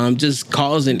 just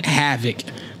causing havoc,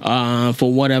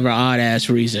 for whatever odd ass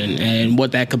reason, and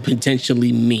what that could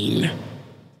potentially mean.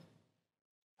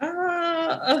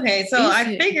 Okay, so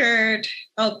I figured.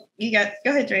 Oh, go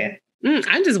ahead, Drea.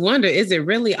 I just wonder, is it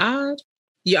really odd?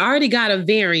 You already got a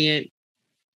variant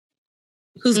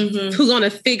who's on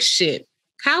to fix shit.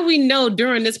 How we know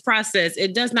during this process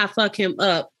it does not fuck him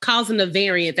up, causing the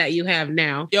variant that you have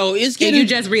now? Yo, and you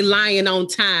just relying on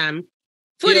time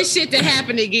for this shit to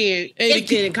happen again. It's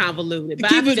getting convoluted,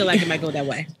 but I feel like it might go that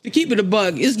way. To keep it a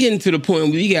buck, it's getting to the point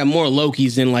where you got more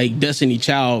Lokis than like Destiny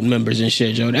Child members and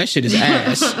shit, Joe. That shit is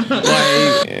ass.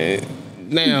 Like,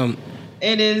 damn.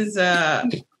 It is.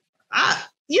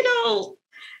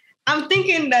 I'm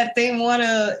thinking that they want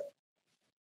to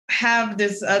have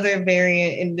this other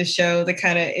variant in the show to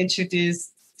kind of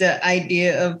introduce the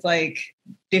idea of like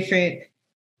different.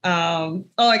 I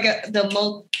got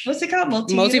the what's it called?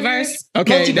 Multiverse.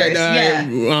 Okay,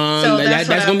 multiverse. So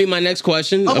that's gonna be my next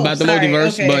question about the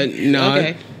multiverse. Okay. But no.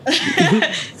 Okay.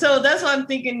 So that's why I'm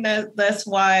thinking that's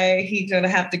why he's gonna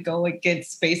have to go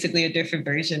against basically a different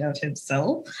version of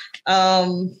himself.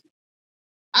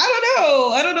 I don't know.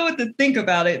 I don't know what to think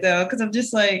about it though, because I'm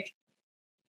just like,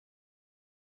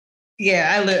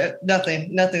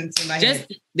 nothing's in my head.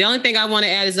 The only thing I want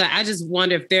to add is that I just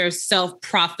wonder if they're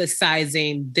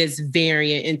self-prophesizing this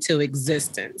variant into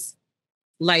existence.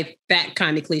 Like that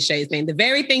kind of cliche thing. The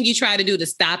very thing you try to do to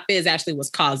stop it is actually what's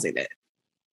causing it.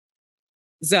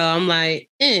 So I'm like,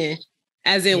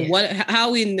 as in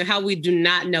how we do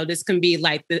not know this can be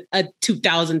like a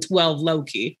 2012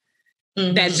 Loki.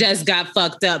 That just got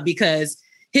fucked up because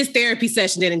his therapy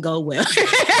session didn't go well.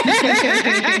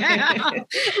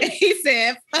 He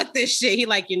said, fuck this shit. He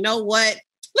like, you know what?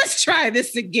 Let's try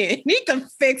this again. He can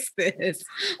fix this.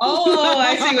 Oh,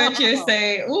 I see what you're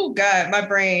saying. Oh God, my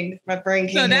brain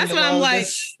can't. So that's what I'm like.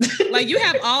 Like you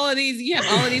have all of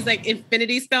these like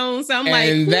Infinity Stones. So I'm like,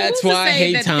 and that's why I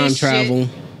hate time travel.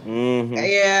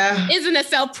 Yeah. Isn't a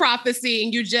self-prophecy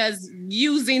and you're just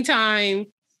using time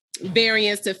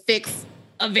variants to fix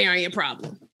a variant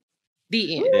problem.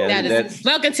 The end. Yeah, that is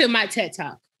welcome to my TED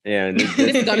Talk. Yeah, this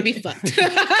is gonna be fucked.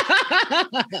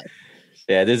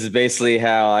 Yeah, this is basically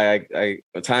how I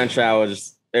time travel.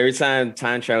 Just every time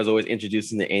time travel is always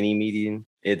introduced into any medium,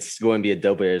 it's going to be a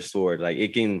double-edged sword. Like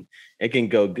it can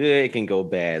go good, it can go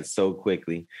bad so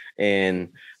quickly. And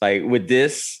like with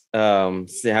this, to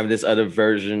have this other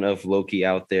version of Loki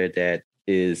out there that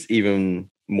is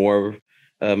even more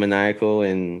maniacal,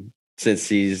 and since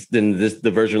he's then the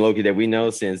version of Loki that we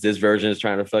know, since this version is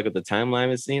trying to fuck up the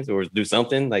timeline, it seems, or do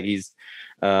something like he's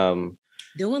doing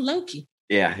Loki.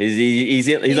 Yeah,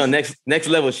 he's on next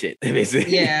level shit,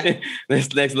 basically. Yeah,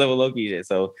 next level Loki shit.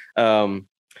 So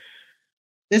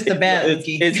it's the bad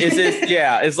Loki.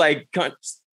 It's like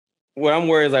what I'm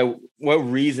worried is like what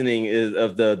reasoning is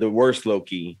of the worst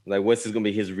Loki. Like what's gonna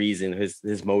be his reason,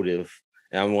 his motive.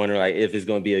 And I'm wondering like if it's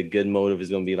gonna be a good motive, it's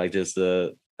gonna be like just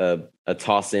a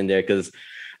toss in there, because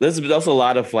there's also a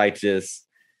lot of like just,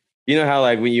 you know how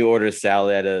like when you order a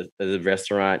salad at a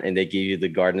restaurant and they give you the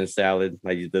garden salad,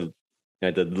 like the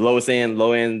low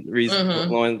end greens. It's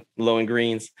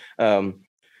gonna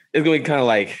be kind of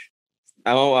like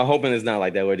I'm hoping it's not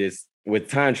like that. Where it is with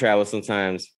time travel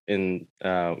sometimes when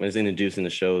it's introduced in the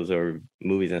shows or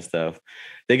movies and stuff,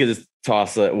 they could just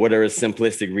toss whatever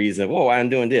simplistic reason. Oh, I'm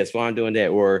doing this. Well, I'm doing that.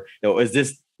 Or is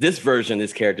this version,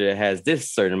 this character that has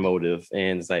this certain motive,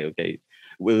 and it's like, okay,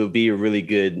 will it be a really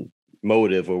good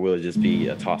motive or will it just be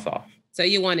a toss off? So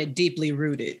you want it deeply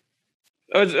rooted?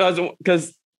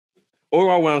 Because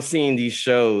overall, when I'm seeing these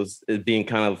shows, is being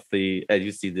kind of as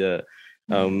you see the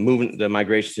moving, the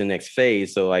migration to the next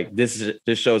phase. So like this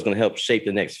show is going to help shape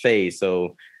the next phase.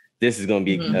 So this is going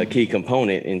to be a key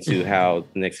component into how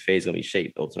the next phase is going to be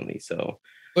shaped ultimately. So,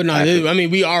 but no, I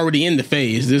mean, we already in the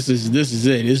phase. This is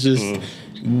it. It's just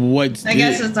I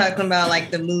guess it's talking about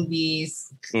like the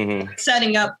movies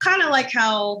setting up, kind of like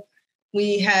how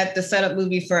we had the setup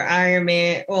movie for Iron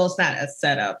Man. Well, it's not a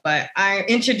setup, but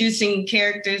introducing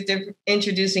characters,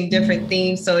 introducing different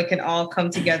themes so it can all come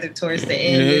together towards the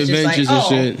end. It's just like,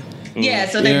 shit. Yeah,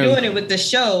 so they're doing it with the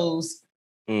shows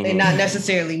and not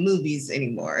necessarily movies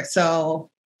anymore. So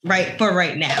right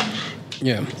now.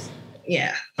 Yeah.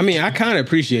 Yeah. I mean, I kind of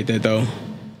appreciate that though.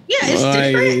 Yeah, it's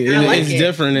different. It's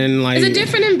different and like it's a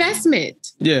different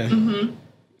investment. Yeah. Mm-hmm.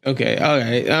 Okay. All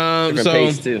right. Different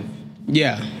pace too.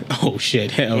 Yeah. Oh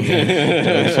shit. Hell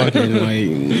yeah. Fucking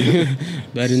like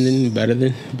better than Bad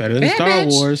Star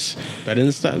Batch. Wars. Better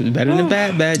than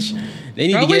Bad Batch. They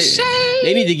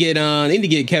need to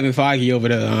get Kevin Feige over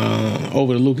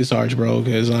the LucasArts, bro,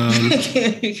 because I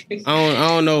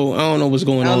don't know what's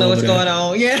going on. I don't know what's going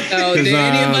on. Yeah. So did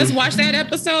any of us watch that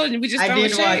episode? And we just I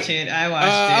did watch it.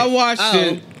 I watched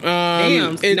it.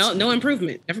 Damn. No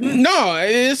improvement. No,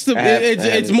 it's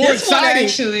more exciting.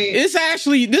 This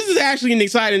is actually an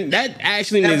exciting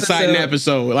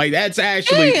episode. Like that's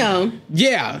actually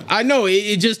yeah. I know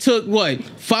it just took what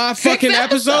 5 fucking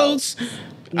episodes.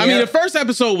 I mean, the first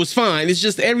episode was fine. It's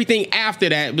just everything after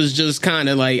that was just kind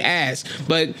of like ass.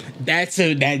 But that's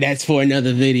for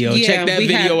another video. Yeah, check that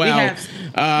video out.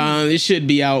 It should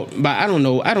be out, but I don't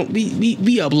know.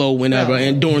 We upload whenever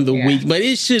and during the week, but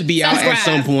it should be out at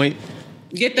some point.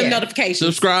 Get the notifications.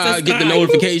 Subscribe, get the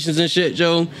notifications and shit,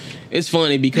 Joe. It's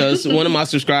funny because one of my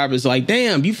subscribers like,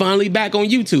 damn, you finally back on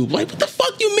YouTube. Like, what the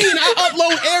fuck you mean? I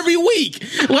upload every week.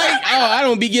 Like, I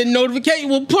don't be getting notifications.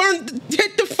 Well,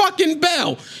 hit the fucking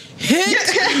bell. Hit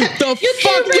the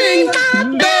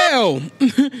fucking bell.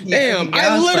 Damn,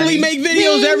 I literally make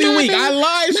videos every week. I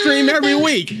live stream every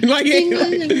week. Like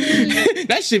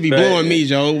that should be blowing me,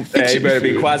 Joe. Hey, you better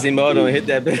be Quasimodo and hit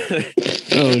that bell.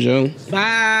 Oh, Joe.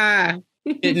 Bye.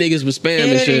 Hit niggas with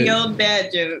spam and shit. Your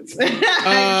bad jokes.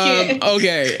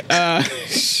 Okay.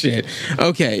 Shit.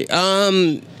 Okay.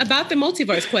 About the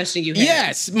multiverse question you had.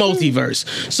 Yes,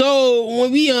 multiverse. So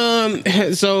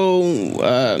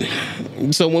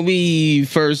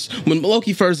when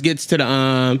Loki first gets to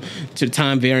the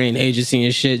time variant agency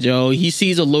and shit, Joe, he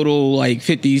sees a little like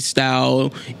 50s style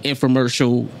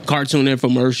cartoon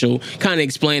infomercial, kind of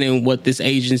explaining what this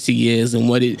agency is and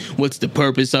what's the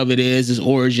purpose of it is, its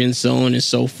origin, so on and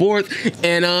so forth.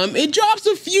 And it drops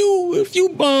a few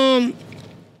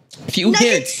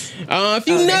hints,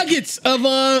 nuggets of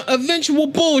eventual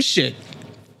bullshit.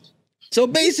 So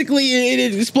basically,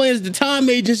 it explains the time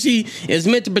agency is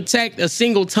meant to protect a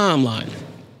single timeline.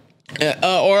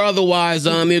 Or otherwise,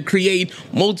 it'll create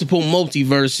multiple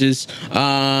multiverses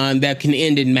that can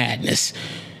end in madness.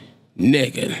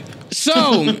 Nigga. So,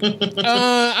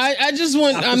 I just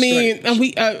want, I mean,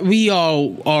 we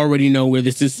all already know where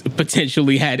this is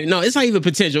potentially headed. No, it's not even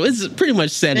potential. It's pretty much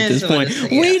set at this point.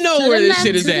 We know where this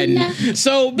shit is heading.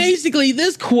 So basically,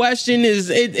 this question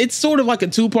it's sort of like a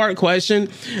 2-part question.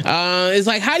 It's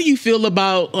like, how do you feel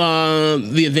about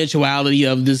the eventuality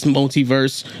of this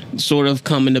multiverse sort of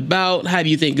coming about? How do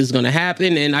you think it's going to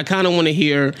happen? And I kind of want to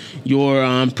hear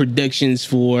your predictions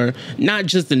for not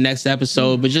just the next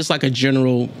episode, but just like a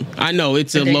general. I know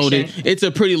it's a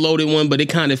pretty loaded one, but it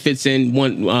kind of fits in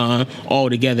one all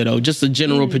together though. Just a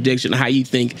general prediction of how you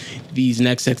think these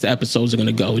next 6 episodes are going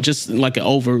to go. Just like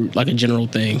a general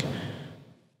thing.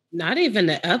 Not even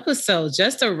the episode,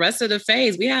 just the rest of the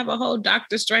phase. We have a whole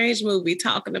Doctor Strange movie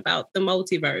talking about the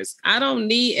multiverse. I don't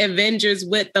need Avengers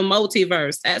with the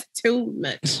multiverse. That's too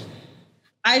much.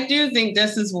 I do think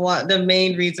this is the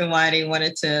main reason why they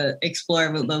wanted to explore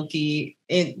with Loki,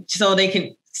 so they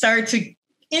can start to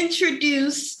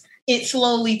introduce it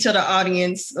slowly to the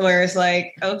audience, where it's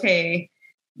like, okay,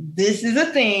 this is a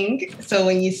thing. So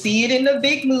when you see it in the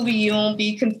big movie, you won't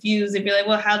be confused and be like,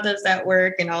 well, how does that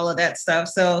work and all of that stuff.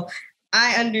 So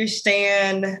I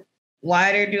understand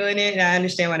why they're doing it, and I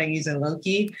understand why they're using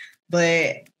Loki,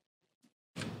 but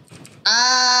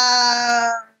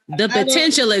the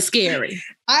potential is scary.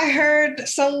 I heard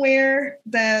somewhere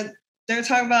that they're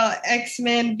talking about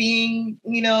X-Men being,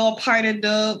 a part of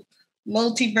the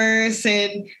multiverse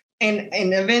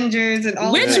and Avengers and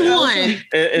all. Which one?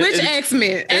 Which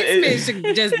X-Men? X-Men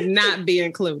should just not be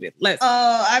included. I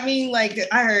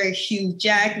heard Hugh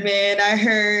Jackman. I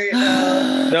heard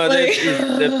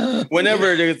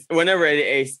whenever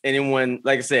anyone,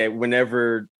 like I said,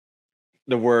 whenever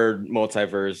the word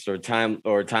multiverse or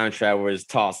time travel is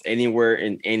tossed anywhere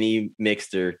in any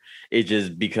mixture, it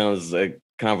just becomes a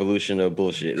convolution of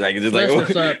bullshit. Like it's just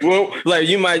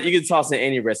you could toss in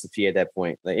any recipe at that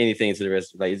point, like anything to the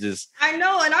recipe. Like it's just. I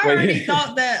know, and I already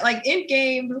thought that like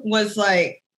Endgame was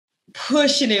like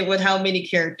pushing it with how many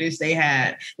characters they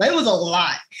had. Like, it was a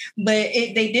lot, but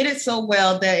they did it so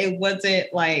well that it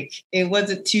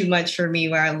wasn't too much for me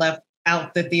where I left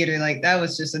out the theater. Like, that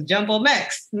was just a jumbo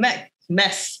mess.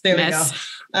 There we go.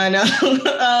 I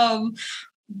know.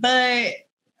 But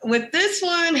with this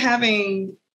one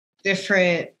having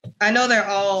different, I know they're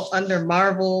all under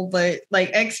Marvel, but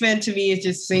like X-Men to me, it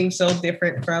just seems so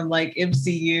different from like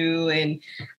MCU, and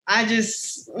I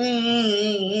just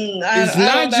it's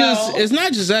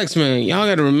not just X-Men. Y'all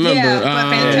got to remember,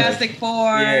 Fantastic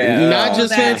Four, not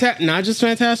just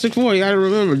Fantastic Four. You got to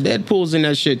remember, Deadpool's in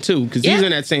that shit too, because he's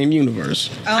in that same universe.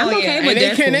 I'm okay with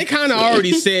Deadpool. They kind of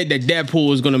already said that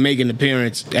Deadpool is going to make an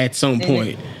appearance at some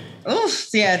point. Oof,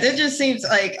 yeah, that just seems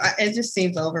like it just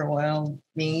seems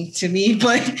overwhelming to me.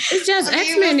 But it's just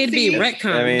X-Men need to be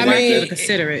retconned. I mean,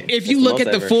 consider it. If you look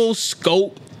at the full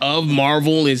scope of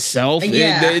Marvel itself,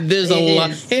 there's a lot.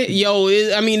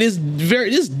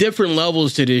 There's different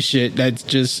levels to this shit. That's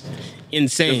just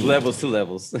insane. There's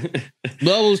levels.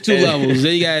 Levels.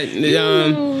 They got.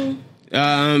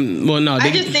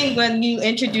 I just think when you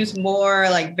introduce more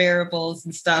like variables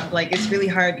and stuff, like it's really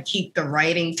hard to keep the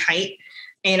writing tight.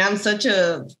 And I'm such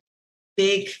a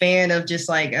big fan of just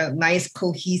like a nice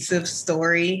cohesive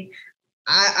story.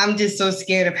 I'm just so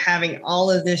scared of having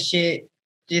all of this shit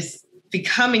just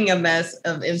becoming a mess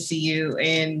of MCU,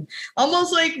 and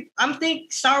almost like I'm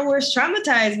think Star Wars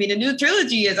traumatized me. The new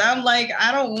trilogy is. I'm like,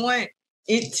 I don't want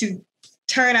it to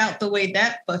turn out the way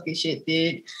that fucking shit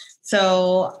did.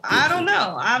 So I don't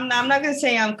know. I'm not gonna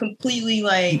say I'm completely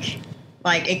like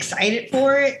excited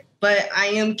for it, but I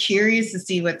am curious to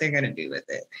see what they're going to do with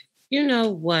it. You know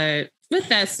what? With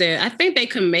that said, I think they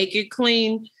can make it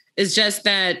clean. It's just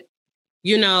that,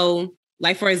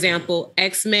 like, for example,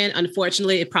 X-Men,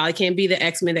 unfortunately, it probably can't be the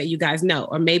X-Men that you guys know,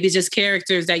 or maybe just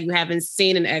characters that you haven't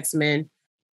seen in X-Men.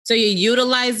 So you're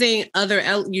utilizing, I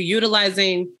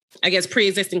guess,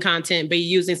 pre-existing content, but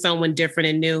you're using someone different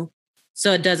and new,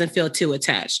 so it doesn't feel too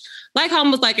attached. Like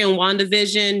almost like in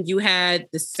WandaVision, you had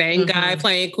the same guy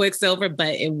playing Quicksilver,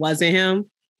 but it wasn't him.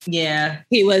 Yeah.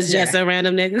 He was just a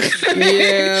random nigga.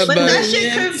 Yeah, but that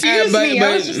shit confused me.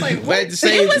 I was just like, what?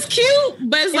 It was cute,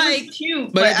 but it's like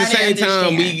cute. But at the same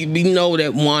time, we know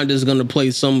that Wanda's gonna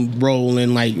play some role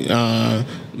in like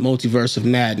Multiverse of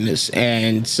Madness,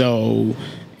 and so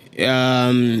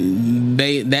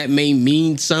that may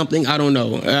mean something. I don't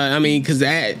know. I mean, because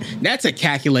that's a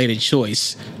calculated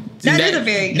choice. That's a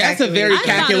very calculated.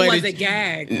 I thought it was a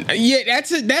gag. Yeah,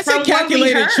 that's a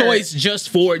calculated choice just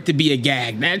for it to be a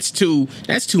gag. That's too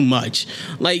much.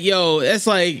 Like, yo, it's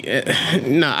like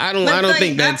I don't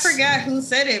think that's. I forgot who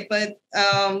said it, but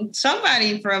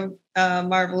somebody from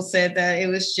Marvel said that it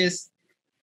was just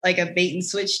like a bait and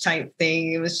switch type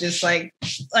thing. It was just like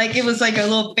it was like a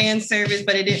little fan service,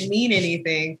 but it didn't mean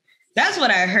anything. That's what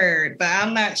I heard, but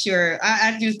I'm not sure.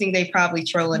 I do think they probably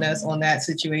trolling us on that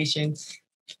situation.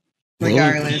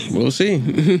 Regardless, we'll see.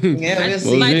 Yeah, we'll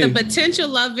see. Like the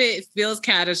potential of it feels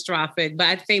catastrophic, but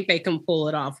I think they can pull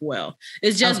it off well.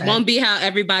 It just won't be how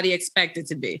everybody expects it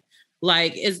to be.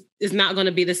 Like it's not going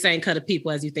to be the same cut of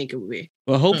people as you think it would be.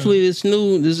 Well, hopefully if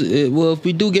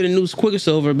we do get a new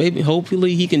Quicksilver, maybe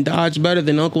hopefully he can dodge better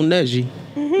than Uncle Neji.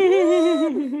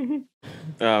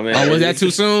 Oh man! Oh, was that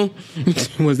too soon?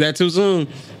 Was that too soon?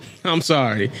 I'm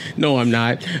sorry. No, I'm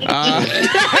not.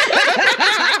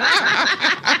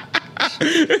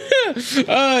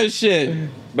 Oh shit!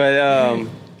 But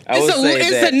it's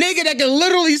a nigga that can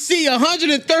literally see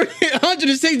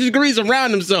 160 degrees around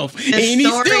himself, and he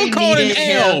still called him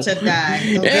L. To die.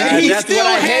 And he still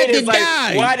had to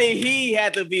die. Why did he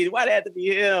have to be? Why did it have to be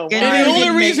him? And the only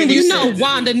reason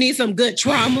Wanda needs some good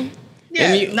trauma.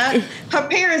 Yeah, her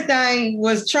parents dying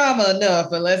was trauma enough,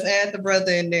 but let's add the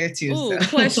brother in there too. Ooh,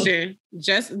 question.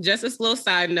 Just a little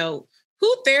side note.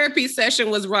 Who therapy session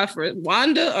was rougher,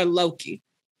 Wanda or Loki?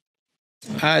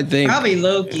 I think probably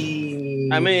Loki.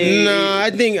 I mean, no,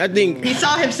 I think he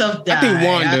saw himself die. I think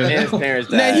Wanda. His parents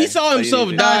died. He saw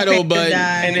himself die though, but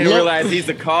and then realized he's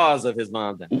the cause of his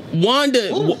mom dying.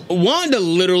 Wanda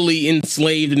literally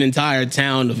enslaved an entire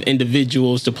town of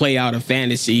individuals to play out a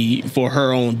fantasy for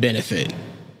her own benefit.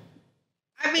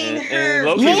 I mean,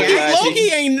 Loki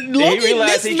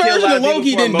this version of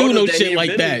Loki didn't do no shit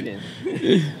like that.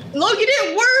 Loki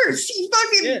did worse. He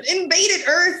fucking invaded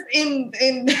Earth and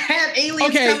had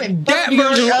aliens come and that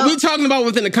version we're talking about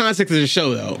within the context of the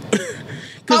show though.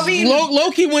 Because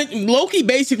Loki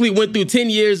basically went through 10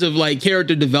 years of like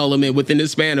character development within the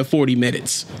span of 40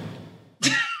 minutes.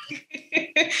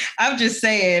 I'm just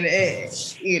saying, it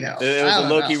was a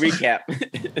Loki recap.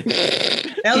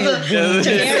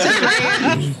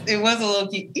 It was a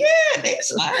Loki. Yeah, they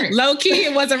smart. Loki,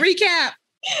 it was a recap.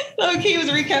 Loki was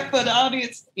a recap for the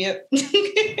audience. Yep.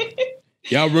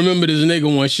 Y'all remember this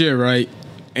nigga one shit, right?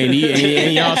 And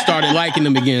y'all started liking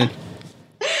him again.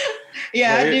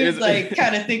 Yeah, I did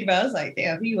kind of think about it. I was like,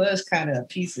 damn, he was kind of a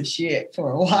piece of shit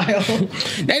for a while.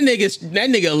 That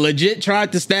nigga legit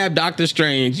tried to stab Doctor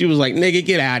Strange. He was like, nigga,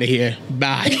 get out of here.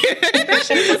 Bye. That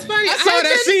shit was funny. I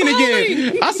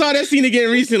saw that scene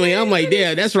again recently. I'm like,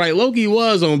 yeah, that's right. Loki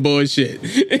was on bullshit.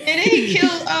 And then he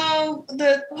killed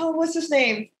what's his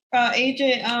name?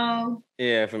 Agent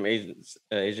from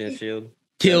Agent Shield.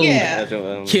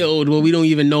 Killed. Well, we don't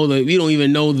even know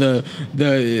the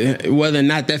whether or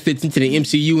not that fits into the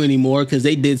MCU anymore because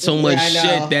they did so much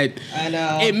shit that I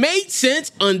know it made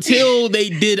sense until they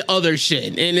did other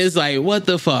shit, and it's like, what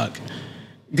the fuck?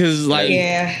 Because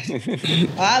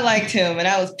I liked him, and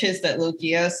I was pissed at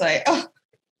Loki. I was like, oh,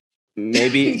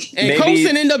 maybe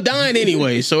Coulson ended up dying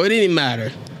anyway, so it didn't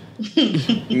matter.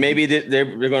 Maybe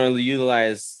they're going to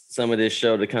utilize some of this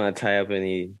show to kind of tie up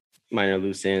any minor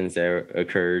loose ends that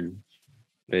occurred,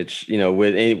 which,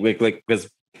 because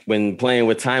when playing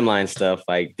with timeline stuff,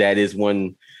 like that is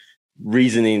one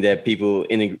reasoning that people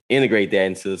integrate that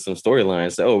into some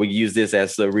storylines. So, we use this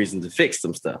as a reason to fix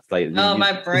some stuff. Like,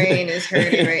 my brain is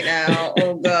hurting right now.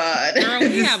 Oh God, girl,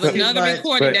 we have another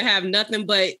recording that have nothing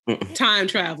but time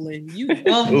traveling.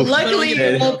 Luckily,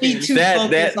 it won't be too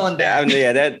focused on that.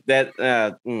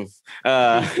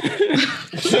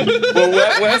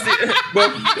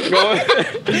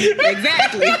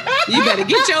 Exactly. You better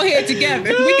get your head together.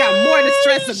 We got more to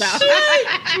stress about.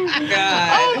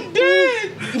 God, I'm dead.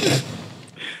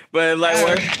 But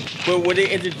when they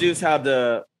introduce how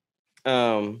the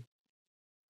time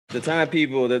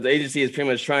people, the agency is pretty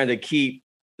much trying to keep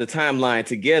the timeline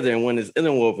together and when it's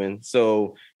interwoven.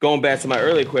 So going back to my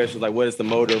earlier question, like, what is the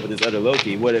motive of this other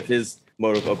Loki? What if his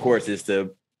motive, of course, is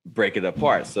to break it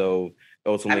apart? So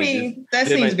ultimately, that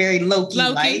seems very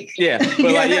Loki-like. Yeah,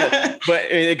 but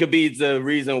it could be the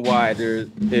reason why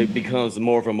it becomes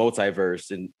more of a multiverse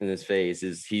in this phase.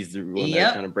 Is he's the one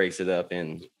that kind of breaks it up,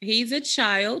 and he's a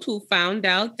child who found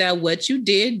out that what you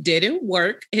didn't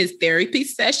work. His therapy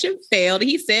session failed.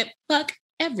 He said, "Fuck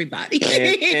everybody,"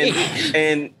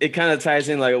 and it kind of ties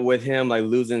in like with him like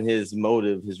losing his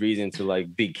motive, his reason to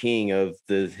like be king of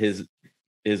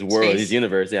his world, Space. his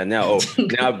universe. Yeah, now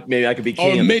maybe I could be king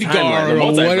or of the Midgard timeline,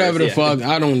 or whatever the fuck.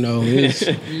 I don't know.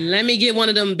 Let me get one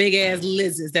of them big ass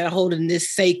lizards that are holding this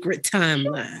sacred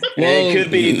timeline. Well, it could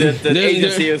be the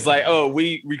agency is like, oh,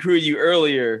 we recruited an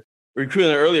earlier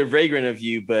vagrant of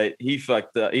you, but he's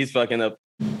fucking us up.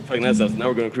 So now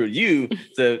we're going to recruit you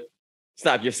to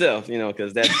stop yourself,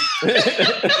 because that's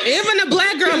even a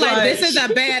black girl like this is a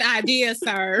bad idea,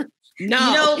 sir.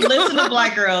 No, listen to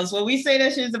black girls. When we say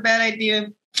that shit is a bad idea,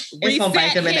 it's gonna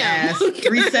bite them in the ass.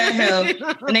 Reset him,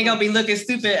 and they gonna be looking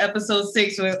stupid. Episode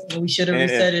 6, where we should have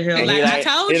resetted him. I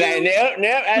told you.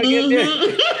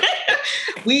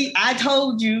 I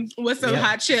told you. With some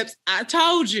hot chips, I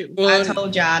told you. I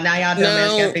told y'all. Now y'all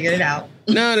dumbass gotta figure it out.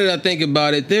 Now that I think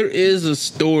about it, there is a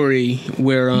story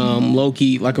where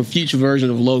Loki, like a future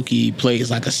version of Loki, plays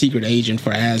like a secret agent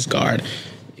for Asgard.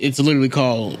 It's literally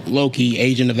called Loki,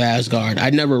 Agent of Asgard.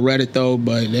 I never read it though,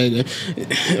 but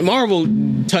Marvel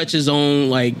touches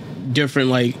on like different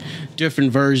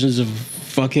versions of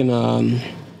fucking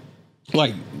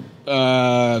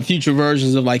future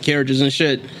versions of like characters and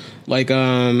shit. Like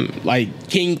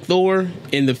King Thor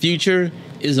in the future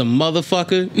is a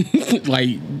motherfucker.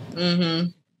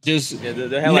 Just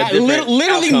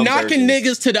literally knocking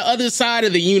niggas to the other side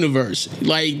of the universe.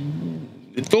 Like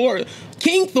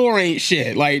King Thor ain't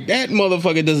shit. Like that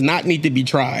motherfucker does not need to be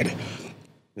tried.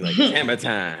 Like hammer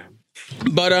time.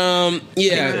 But as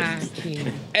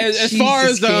far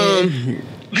as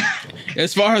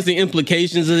the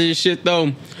implications of this shit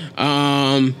though,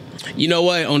 you know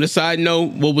what? On the side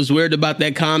note, what was weird about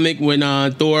that comic when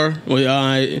Thor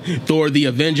the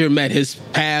Avenger met his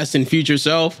past and future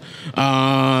self,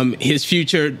 his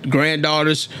future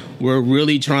granddaughters were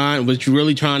really feeling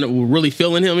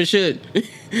him and shit.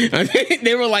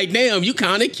 They were like, "Damn, you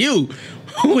kind of cute.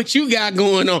 What you got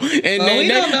going on?" And we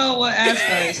don't know what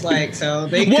Asgard is like, so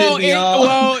they could be all.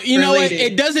 Well, you know what?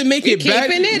 It doesn't make it better.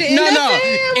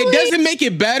 It doesn't make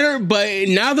it better. But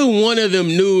neither one of them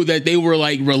knew that they were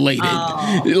like related.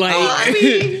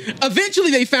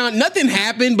 Eventually they found nothing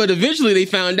happened, but eventually they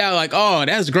found out like, oh,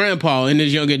 that's Grandpa in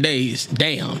his younger days.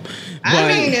 Damn. I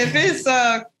mean, if it's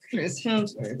Chris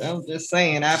Hemsworth. I'm just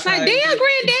saying. Like, damn,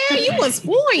 granddad, you was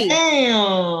point.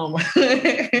 Damn.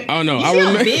 Oh no, You I see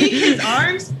remember how big his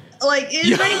arms is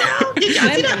right now. Did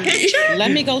y'all see that picture?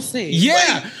 Let me go see.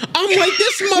 Yeah, I'm like,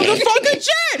 this motherfucker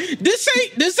Chad. This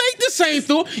ain't the same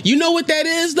Thor. You know what that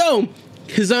is though?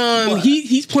 Cause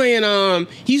he's playing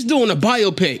he's doing a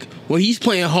biopic where he's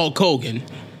playing Hulk Hogan.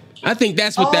 I think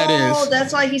that's what that is. Oh,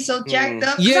 that's why he's so jacked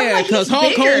up. Yeah, because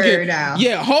Hulk Hogan. Now.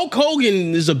 Yeah, Hulk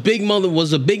Hogan was a big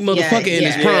motherfucker in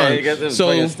his prime. He got them so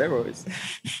steroids.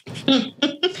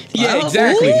 Yeah,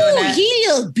 exactly. Ooh, he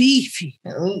look beefy.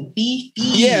 Beefy.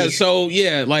 Yeah, so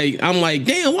yeah, like I'm like,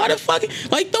 damn, why the fuck?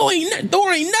 Like Thor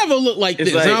ain't never looked like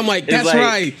this. Like, and I'm like, that's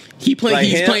right. He's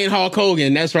playing Hulk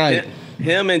Hogan. That's right.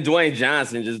 Him and Dwayne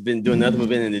Johnson just been doing nothing but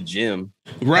been in the gym.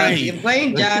 Right. If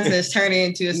Dwayne Johnson is turning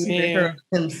into a superhero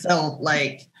himself,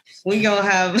 like we gonna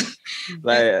have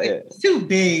it's too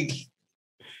big.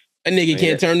 A nigga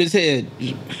can't turn his head.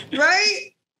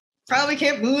 Right? Probably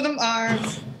can't move them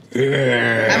arms.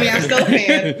 I mean, I'm still a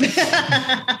fan.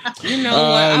 You know what?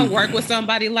 I work with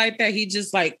somebody like that. He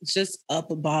just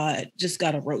up a bod, just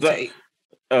gotta rotate.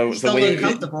 So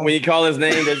when you call his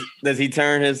name, does he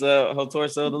turn his whole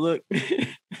torso to look?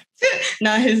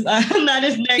 not his neck.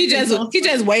 He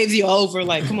just waves you over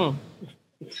like, come on.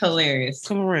 Hilarious.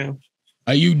 Come around.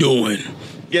 How you doing?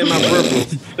 Get my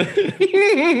peripherals.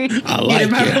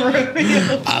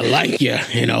 I like you,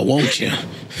 and I want you.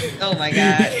 Oh my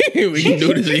God. We can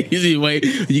do this the easy way.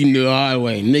 You can do it the hard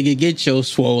way. Nigga, get your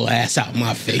swole ass out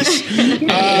my face.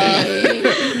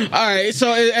 All right,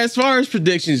 so as far as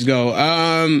predictions go,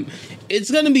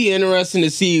 it's going to be interesting to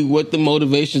see what the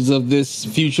motivations of this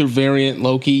future variant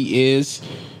Loki is.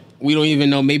 We don't even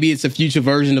know. Maybe it's a future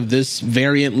version of this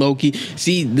variant Loki.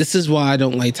 See, this is why I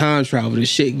don't like time travel. This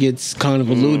shit gets kind of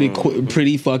eluded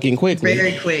pretty fucking quickly.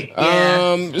 Very quick.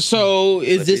 Yeah. So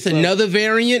is this another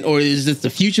variant, or is this the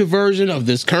future version of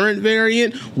this current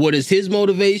variant? What is his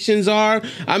motivations are?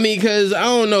 I mean, because I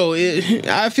don't know.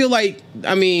 I feel like,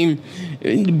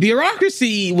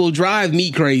 bureaucracy will drive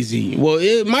me crazy. Well,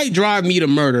 it might drive me to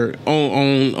murder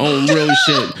on real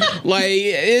shit. Like,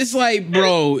 it's like,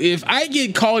 bro, if I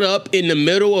get caught up in the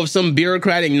middle of some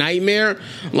bureaucratic nightmare,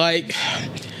 like,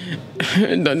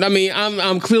 I mean,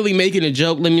 I'm clearly making a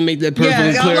joke. Let me make that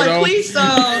perfectly clear, though. Please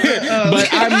but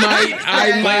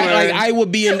I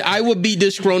would be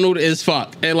disgruntled as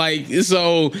fuck, and like,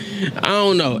 so I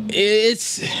don't know.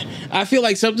 I feel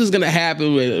like something's gonna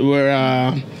happen where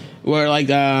like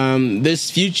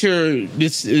this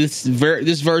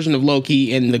version of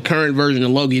Loki and the current version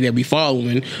of Loki that we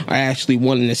following are actually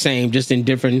one and the same, just in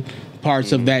different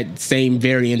parts of that same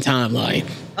variant timeline.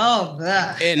 Oh,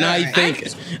 God. And I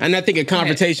think a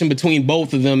confrontation between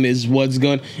both of them is what's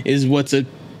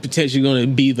potentially going to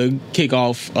be the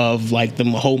kickoff of like the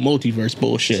whole multiverse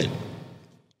bullshit.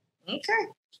 Okay.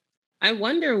 I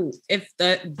wonder if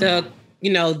the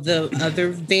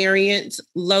other variant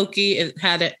Loki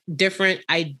had a different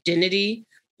identity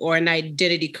or an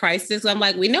identity crisis. I'm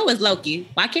like, we know it's Loki.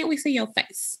 Why can't we see your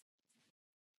face?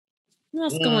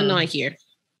 What's going on here?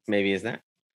 Maybe it's not.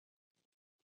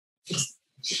 It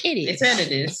is. They said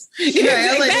it is.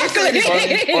 Yeah,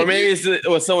 exactly. Or maybe it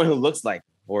was someone who looks like,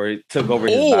 or it took over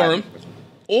his body.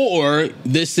 Or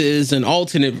this is an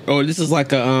alternate, or this is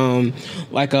like a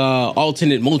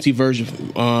alternate multiverse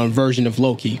version of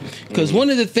Loki. Because one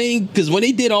of the things, because when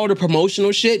they did all the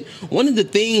promotional shit, one of the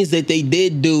things that they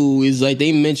did do is like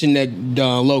they mentioned that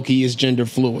Loki is gender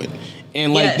fluid.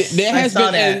 And like there has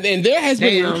been, and there has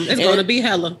been, it's gonna be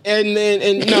hella. And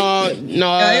no,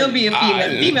 it'll be a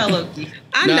female Loki.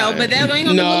 I know, but that ain't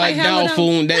gonna look like hella.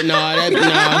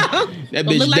 That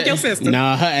bitch look like your sister.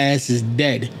 Nah, her ass is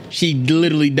dead. She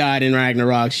literally died in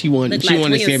Ragnarok. She won to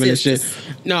save the shit.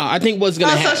 No, I think what's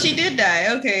gonna happen. So she did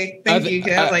die. Okay, thank you.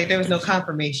 Because I was like, there was no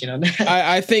confirmation on that.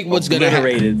 I think what's gonna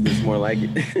happen. It's more like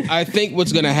it. I think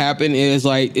what's gonna happen is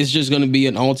like it's just gonna be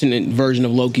an alternate version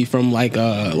of Loki from like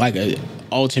a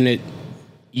alternate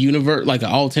universe, like an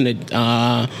alternate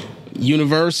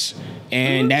universe.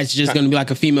 And that's just going to be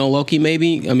like a female Loki,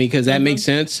 maybe. I mean, because that makes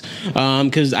sense.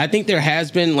 Because I think there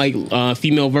has been like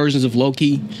female versions of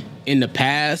Loki in the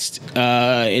past,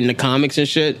 in the comics and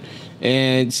shit.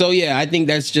 And so, yeah, I think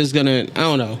that's just going to, I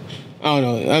don't know.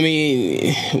 I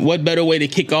mean, what better way to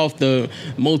kick off the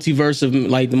multiverse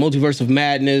of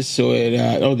madness or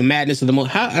the madness of the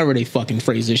however they fucking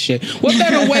phrase this shit. What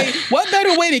better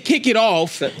way to kick it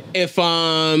off if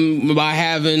by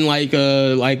having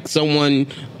like someone,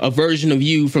 a version of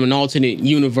you from an alternate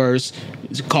universe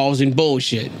causing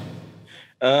bullshit.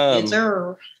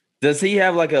 Does he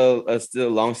have like a still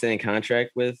long-standing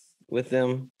contract with with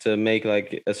them to make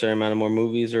like a certain amount of more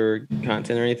movies or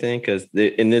content or anything? Because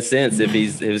in this sense, if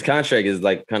his contract is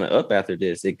like kind of up after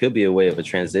this, it could be a way of a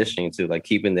transitioning to like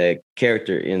keeping that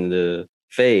character in the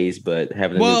phase, but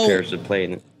having a new character play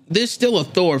in it. There's still a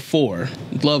Thor 4,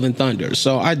 Love and Thunder,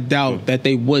 so I doubt that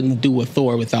they wouldn't do a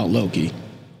Thor without Loki.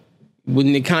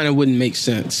 It kind of wouldn't make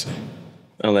sense.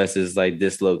 Unless it's like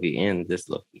this Loki and this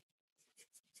Loki.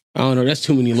 I don't know. That's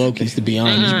too many Lokis, to be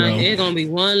honest, bro. It's gonna be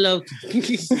one Loki.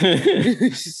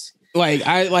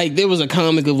 There was a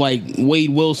comic of like Wade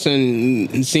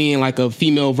Wilson seeing like a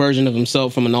female version of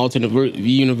himself from an alternate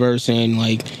universe, and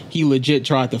like he legit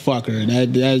tried to fuck her.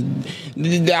 That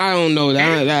I don't know.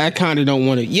 I kind of don't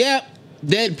want to. Yep,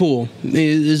 Deadpool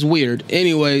is weird.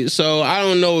 Anyway, so I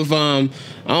don't know if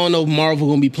Marvel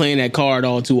gonna be playing that card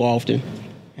all too often.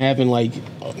 Having like.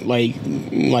 Well, I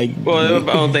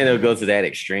don't think they'll go to that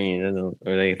extreme, or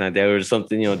anything like that, or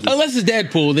something. Unless it's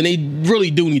Deadpool, then they really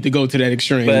do need to go to that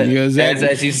extreme. But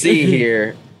as you see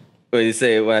here, what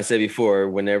I said before,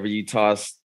 whenever you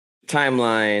toss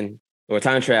timeline or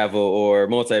time travel or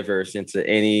multiverse into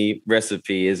any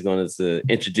recipe, is going to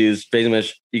introduce pretty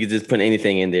much. You could just put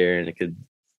anything in there, and it could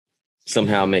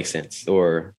somehow make sense.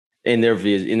 Or in their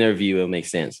view, it'll make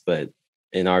sense, but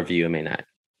in our view, it may not.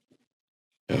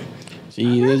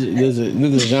 See, there's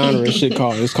a genre of shit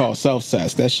called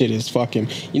self-cess. That shit is fucking.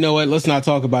 You know what? Let's not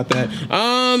talk about that.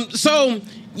 So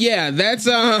yeah, that's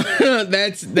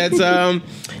yeah.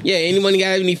 Anyone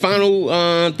got any final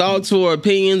thoughts or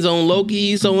opinions on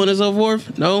Loki, so on and so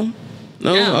forth? No.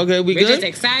 Okay, we're good. Just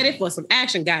excited for some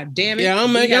action. God damn it! Yeah,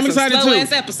 I'm excited too. Slow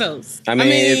ass episodes. I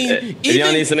mean, if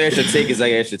y'all need some extra tickets,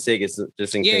 I got extra tickets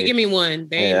just in case. Yeah, give me one.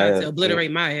 They ain't about to obliterate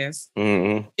my ass.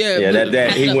 Mm-hmm. Yeah,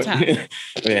 that he went.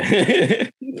 Yeah.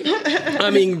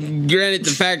 I mean, granted,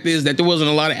 the fact is that there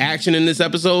wasn't a lot of action in this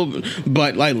episode,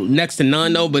 but like next to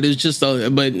none though. But it's just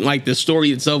but like the story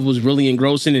itself was really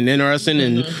engrossing and interesting,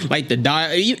 and like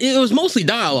it was mostly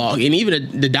dialogue, and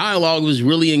even the dialogue was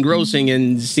really engrossing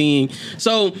and seeing.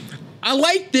 So I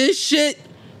like this shit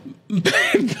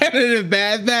better than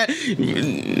Bad Bat.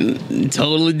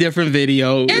 Totally different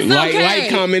video. It's like,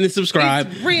 comment, and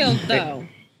subscribe. It's real though.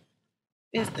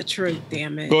 It's the truth,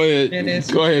 damn it. Go ahead. It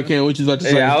is. Go ahead, Ken. What you about to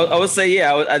say? Yeah, I would say,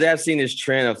 I have seen this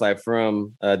trend of like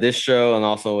from this show and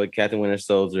also with Captain Winter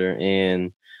Soldier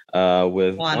and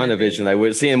with WandaVision. Like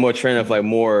we're seeing more trend of like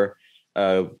more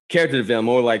character development,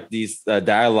 more like these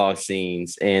dialogue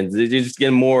scenes, and they're just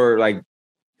getting more like.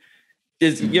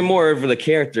 Just get more of the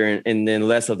character and then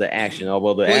less of the action.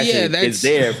 Although the action is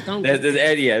there,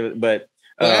 but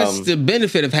that's the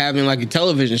benefit of having like a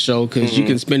television show, because you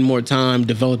can spend more time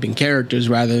developing characters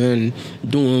rather than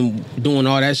doing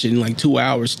all that shit in like 2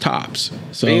 hours tops.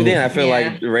 So even then, I feel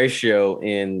like the ratio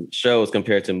in shows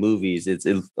compared to movies, it's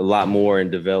a lot more in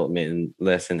development and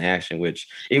less in action. Which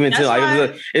even still,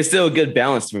 it's still a good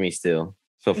balance for me still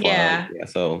so far. Yeah.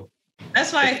 So.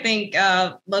 That's why I think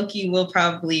Loki will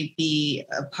probably be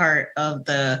a part of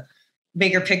the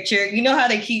bigger picture. You know how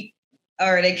they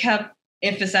kept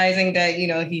emphasizing that,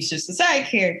 he's just a side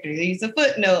character. He's a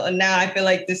footnote. And now I feel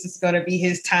like this is going to be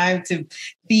his time to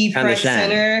be front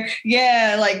center.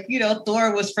 Yeah, like,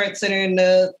 Thor was front center in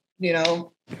the,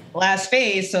 last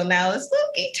phase. So now it's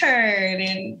Loki's turn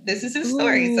and this is his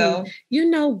story. So, you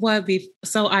know what be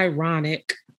so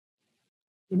ironic?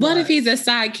 What if he's a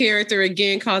side character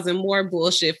again, causing more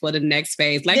bullshit for the next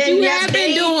phase, like then you have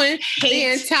been doing the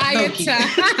entire time?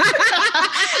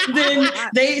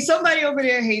 Then somebody over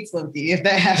there hates Loki if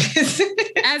that happens.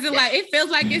 As in, like, it feels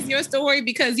like it's your story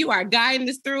because you are guiding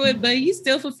us through it, but you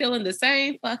still fulfilling the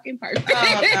same fucking purpose.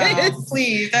 Oh, no,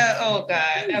 please! God,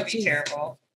 that'd be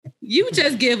terrible. You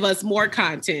just give us more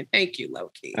content. Thank you,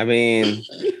 Loki. I mean,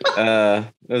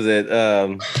 what was it?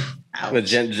 With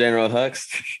General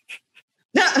Hux.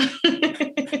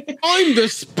 I'm the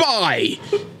spy.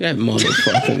 That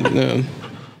motherfucker.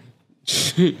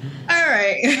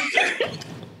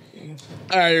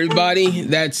 All right, everybody.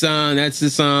 That's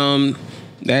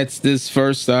this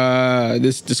first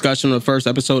this discussion of the first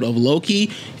episode of Loki.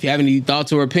 If you have any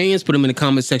thoughts or opinions, put them in the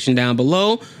comment section down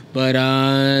below. But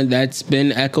that's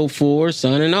been Echo 4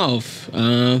 signing off.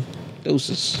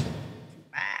 Deuces.